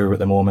trophy tour at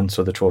the moment,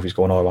 so the trophy's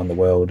going all around the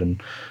world,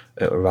 and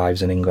it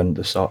arrives in England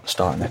at the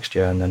start next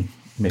year, and then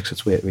makes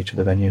its way to each of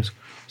the venues.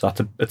 So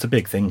it's a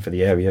big thing for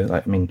the area.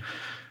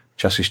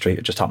 Chesley Street,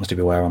 it just happens to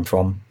be where I'm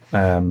from.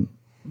 To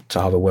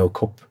have a World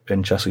Cup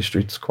in Chesley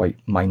Street is quite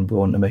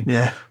mind-blowing to me.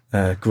 Yeah.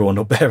 Growing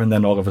up there, and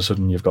then all of a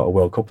sudden you've got a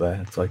World Cup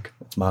there.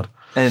 It's mad.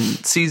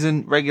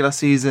 And regular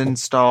season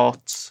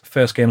starts?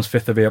 First game's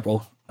 5th of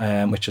April,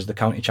 which is the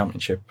county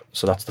championship.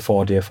 So that's the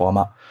 4-day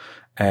format.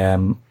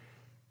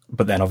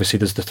 But then obviously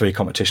there's the 3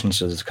 competitions.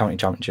 So there's the county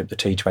championship, the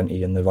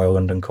T20 and the Royal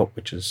London Cup,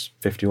 which is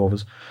 50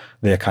 overs.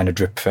 They're kind of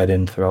drip fed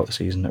in throughout the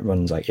season. It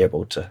runs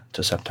April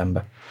to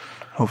September.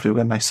 Hopefully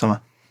we'll get a nice summer.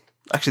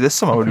 Actually, this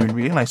summer would have been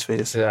really nice for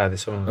you. Yeah,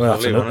 this summer. Well,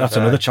 that's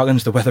another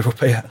challenge, the weather up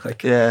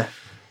here.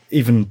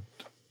 Even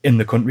in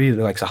the country,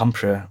 like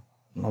Hampshire,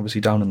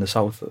 obviously down in the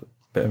south, a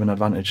bit of an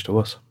advantage to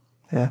us.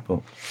 Yeah.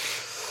 But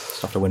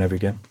just have to win every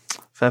game.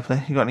 Fair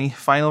play. You got any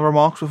final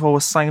remarks before we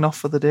sign off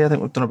for the day? I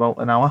think we've done about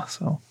an hour,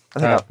 so I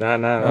think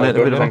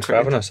no. Thanks for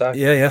having us.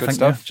 Yeah, thank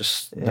you.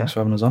 Thanks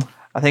for having us on.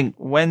 I think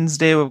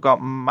Wednesday we've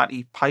got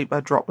Matty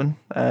Piper dropping,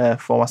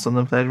 former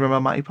Sunderland player. Do you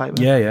remember Matty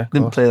Piper? Yeah.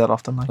 Didn't play that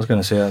often. I was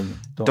going to say, I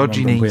don't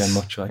dodgy knees.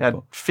 Much, he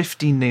had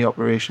 15 knee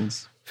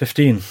operations.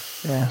 15?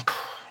 Yeah.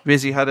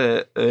 Basically had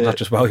a... Not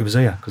just while he was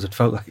here, because it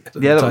felt like it.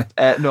 Yeah,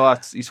 no,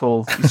 he's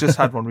just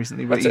had one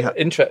recently. But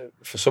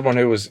for someone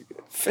who was...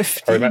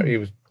 15? I remember he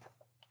was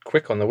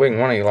quick on the wing,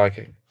 wasn't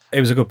he? He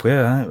was a good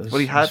player. It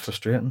was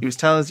frustrating. He was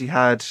telling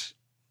us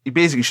he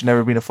basically should never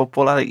have been a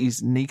footballer.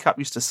 His kneecap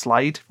used to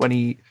slide when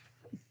he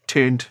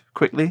turned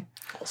quickly,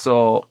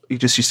 so he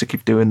just used to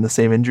keep doing the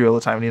same injury all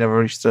the time, and he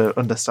never used to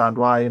understand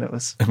why. And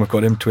we've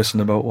got him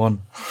twisting about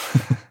 1.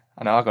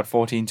 I know, I got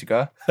 14 to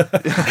go. I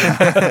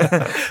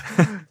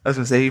was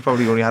going to say he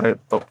probably only had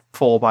about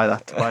 4 by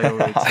that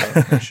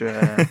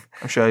so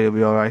I'm sure he'll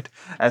be all right.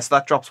 So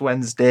that drops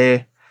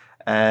Wednesday.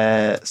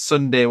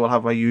 Sunday we'll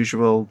have our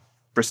usual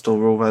Bristol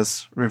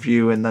Rovers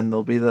review, and then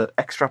there'll be the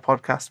extra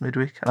podcast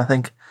midweek, and I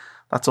think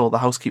that's all the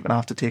housekeeping I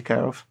have to take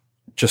care of.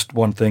 Just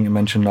one thing to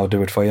mention, I'll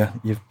do it for you.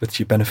 It's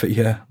your benefit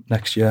year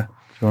next year.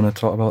 Do you want to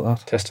talk about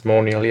that?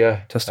 Testimonial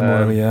year.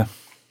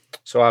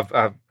 So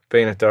I've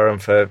been at Durham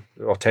for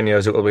 10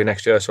 years. It will be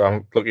next year. So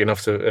I'm lucky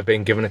enough to have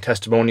been given a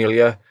testimonial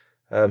year.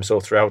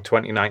 So throughout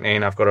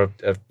 2019, I've got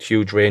a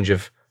huge range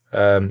of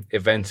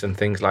events and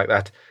things like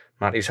that.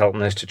 Matty's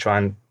helping us to try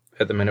and,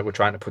 at the minute, we're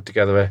trying to put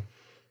together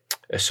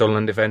a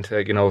Sunderland event.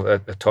 A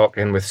talk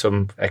in with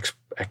some ex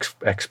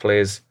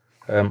players.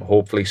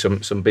 Hopefully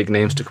some big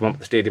names to come up at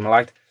the Stadium of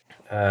Light.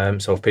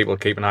 So if people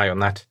keep an eye on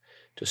that,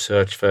 just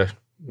search for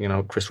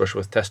Chris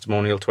Rushworth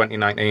Testimonial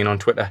 2019 on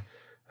Twitter,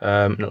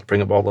 and it'll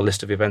bring up all the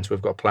list of events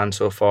we've got planned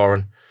so far.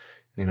 And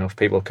if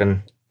people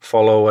can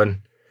follow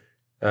and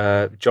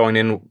join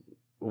in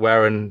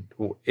where and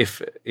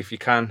if you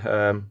can,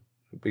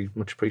 it'd be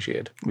much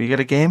appreciated. Will you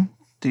get a game?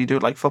 Do you do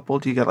it like football?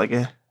 Do you get like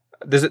a?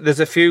 There's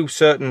a few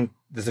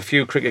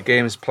cricket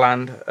games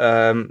planned.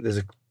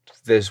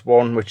 There's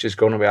one which is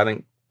going to be, I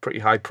think, pretty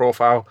high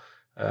profile.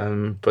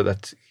 But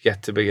that's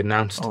yet to be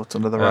announced. Oh, it's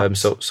another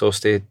wraps. So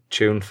stay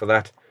tuned for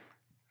that.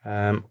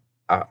 I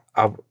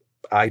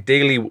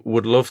ideally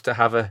would love to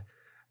have a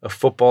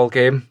football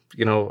game,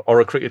 or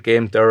a cricket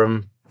game,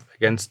 Durham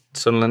against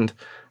Sunderland.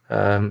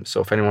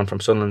 So if anyone from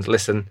Sunderland's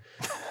listen,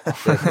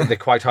 they're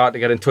quite hard to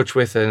get in touch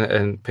with,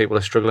 and people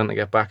are struggling to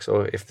get back.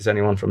 So if there's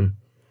anyone from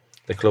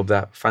the club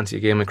that fancy a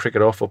game of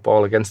cricket or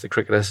football against the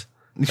cricketers,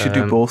 you should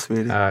do both,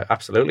 really.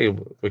 Absolutely,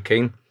 we're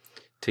keen.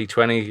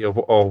 T20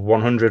 or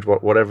 100,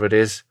 whatever it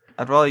is.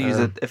 I'd rather use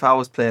it if I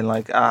was playing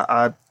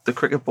the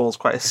cricket ball is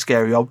quite a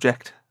scary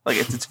object.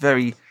 It's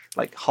very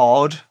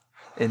hard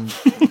and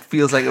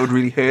feels like it would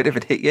really hurt if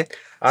it hit you.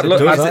 I'd love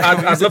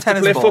to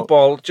play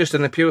football just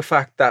in the pure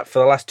fact that for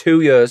the last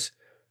 2 years,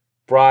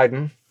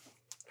 Bryden,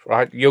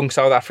 right, young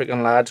South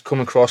African lads come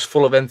across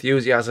full of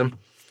enthusiasm.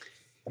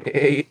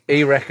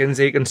 He reckons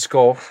he can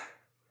score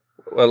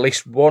at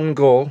least one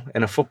goal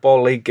in a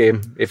football league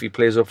game if he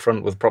plays up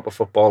front with proper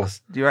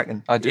footballers. Do you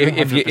reckon? I do.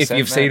 If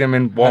you've seen him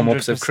in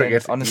warm-ups of 100%,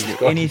 cricket, honestly, he's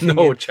got anything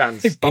no in-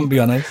 chance. Bambi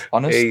on ice.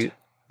 Honest, He-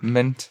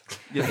 mint.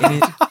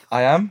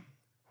 I am.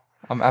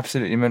 I'm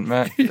absolutely mint,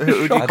 mate. Who do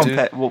you I do.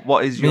 compare?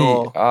 What is Me,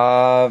 your?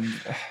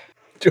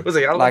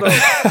 Josie Allen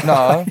like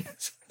no,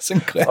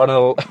 Sinclair. on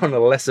a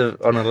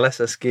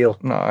lesser scale.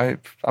 no.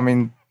 I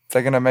mean,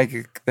 they're gonna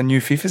make the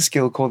new FIFA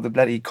skill called the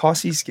bloody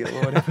Cossie skill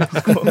or whatever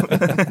it's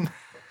called.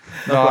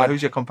 No,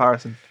 who's your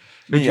comparison?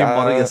 Who do you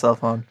model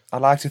yourself on? I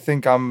like to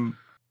think I'm,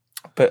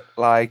 but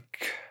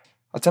like,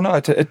 I don't know.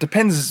 It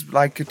depends.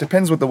 Like, it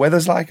depends what the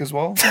weather's like as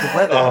well. The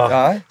weather.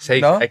 Oh, see,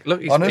 no, like,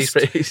 look, honest.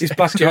 He's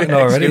back doing chatting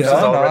already.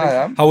 excuses No, already.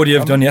 I am. How would you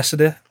have done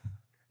yesterday?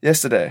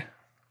 Yesterday,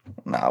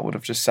 I would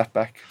have just sat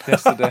back.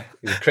 Yesterday,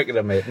 He's a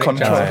cricketer, mate. Nick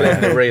Control. Chance playing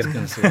in the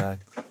rain.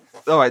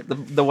 All right,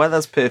 the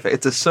weather's perfect.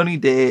 It's a sunny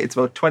day. It's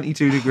about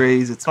 22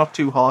 degrees. It's not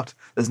too hot.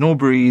 There's no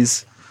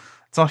breeze.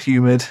 It's not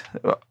humid.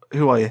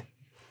 Who are you?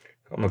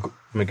 Got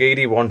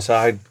McGeady one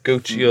side,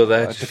 Gooch the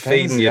other, It just depends,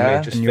 feeding you, yeah.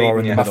 mate. Just And you're feeding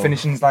in you. the my middle.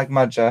 finishing's like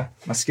Madja.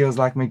 My skills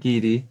like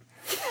McGeady.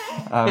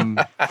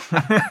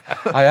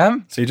 I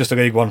am. So you're just a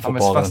League One I'm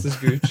as footballer. fast as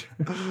Gooch.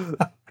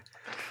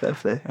 Fair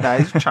play. Nah,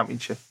 he's a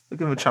championship. We'll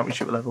give him a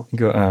championship level.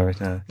 Go, all right,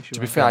 yeah. To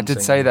be fair, I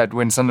did say that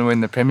when Sunderland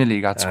win the Premier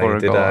League, I'd score you a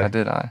did, goal. aye. I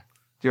did.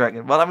 Do you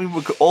reckon? Well, I mean,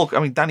 we could all. I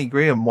mean, Danny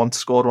Graham once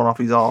scored one off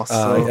his arse.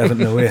 So Haven't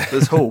no way.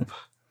 there's hope.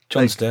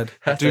 John's dead.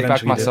 I do back Eventually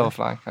did. myself.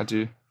 Like I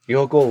do.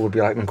 Your goal would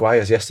be like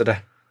Maguire's yesterday.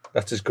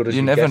 That's as good as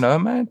You you'd never get. know,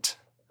 mate.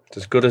 It's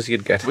as good as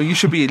you'd get. Well, you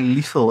should be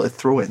lethal at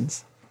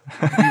throw-ins.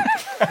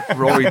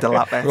 Rory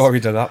Delapes.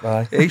 Rory did that,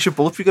 man. Yeah, you should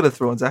both be good at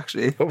throw-ins,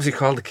 actually. What was he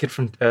called? The kid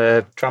from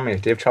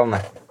Tranmere, Dave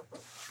Chalner.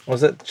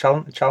 Was it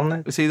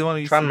Chalner? Was he the one who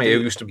used Tranmere, to who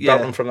used to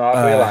belt him from the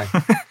halfway line.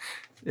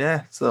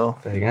 Yeah, so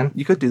There again.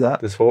 you could do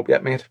that. There's hope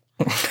yet, mate.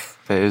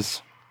 There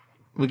is.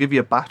 We'll give you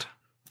a bat.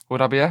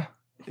 Would I be here?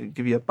 We'll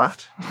give you a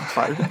bat.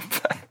 Fight with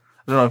it. I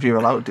don't know if you're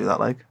allowed to do that,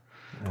 like.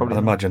 Probably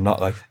I'd not. imagine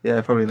not, like. Yeah,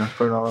 probably not.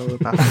 Probably not allowed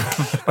with a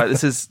bat. Right,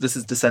 this is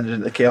descended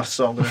into chaos,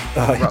 so I'm going to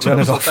wrap it turn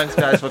up. it So off. thanks,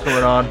 guys, for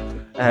coming on.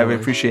 We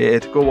appreciate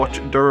it. Go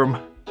watch Durham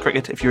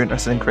cricket if you're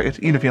interested in cricket.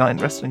 Even if you're not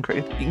interested in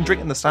cricket, you can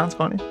drink in the stands,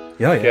 can't you?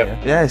 Yeah.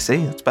 Yeah,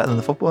 see, it's better than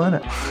the football, isn't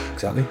it?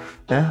 Exactly.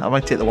 Yeah, I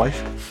might take the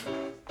wife.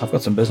 I've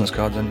got some business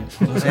cards on you.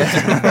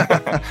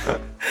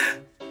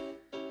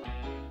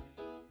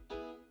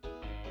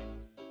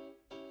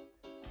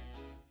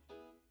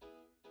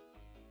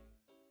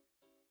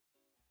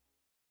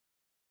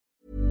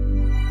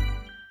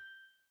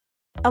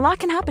 A lot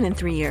can happen in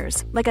 3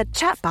 years, like a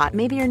chatbot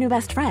may be your new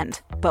best friend.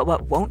 But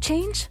what won't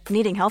change?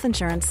 Needing health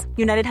insurance.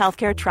 United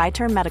Healthcare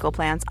Tri-Term Medical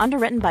Plans,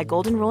 underwritten by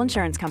Golden Rule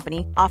Insurance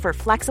Company, offer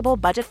flexible,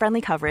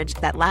 budget-friendly coverage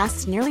that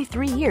lasts nearly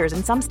 3 years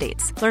in some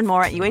states. Learn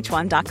more at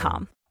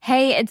uh1.com.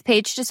 Hey, it's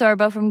Paige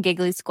DeSorbo from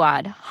Giggly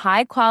Squad.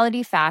 High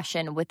quality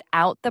fashion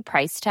without the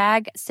price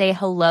tag. Say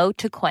hello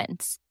to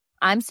Quince.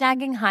 I'm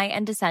snagging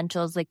high-end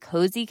essentials like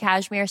cozy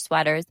cashmere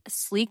sweaters,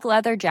 sleek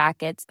leather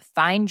jackets,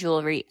 fine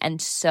jewelry,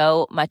 and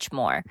so much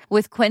more.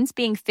 With Quince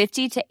being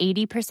 50 to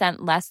 80%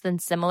 less than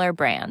similar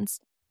brands.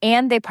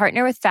 And they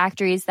partner with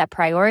factories that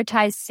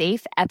prioritize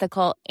safe,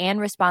 ethical, and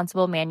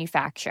responsible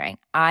manufacturing.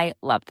 I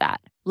love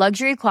that.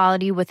 Luxury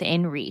quality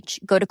within reach.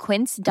 Go to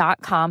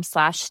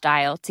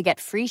quince.com/style to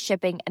get free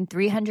shipping and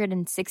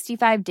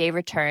 365-day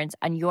returns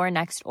on your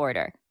next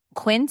order.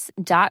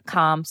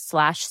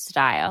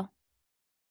 Quince.com/style.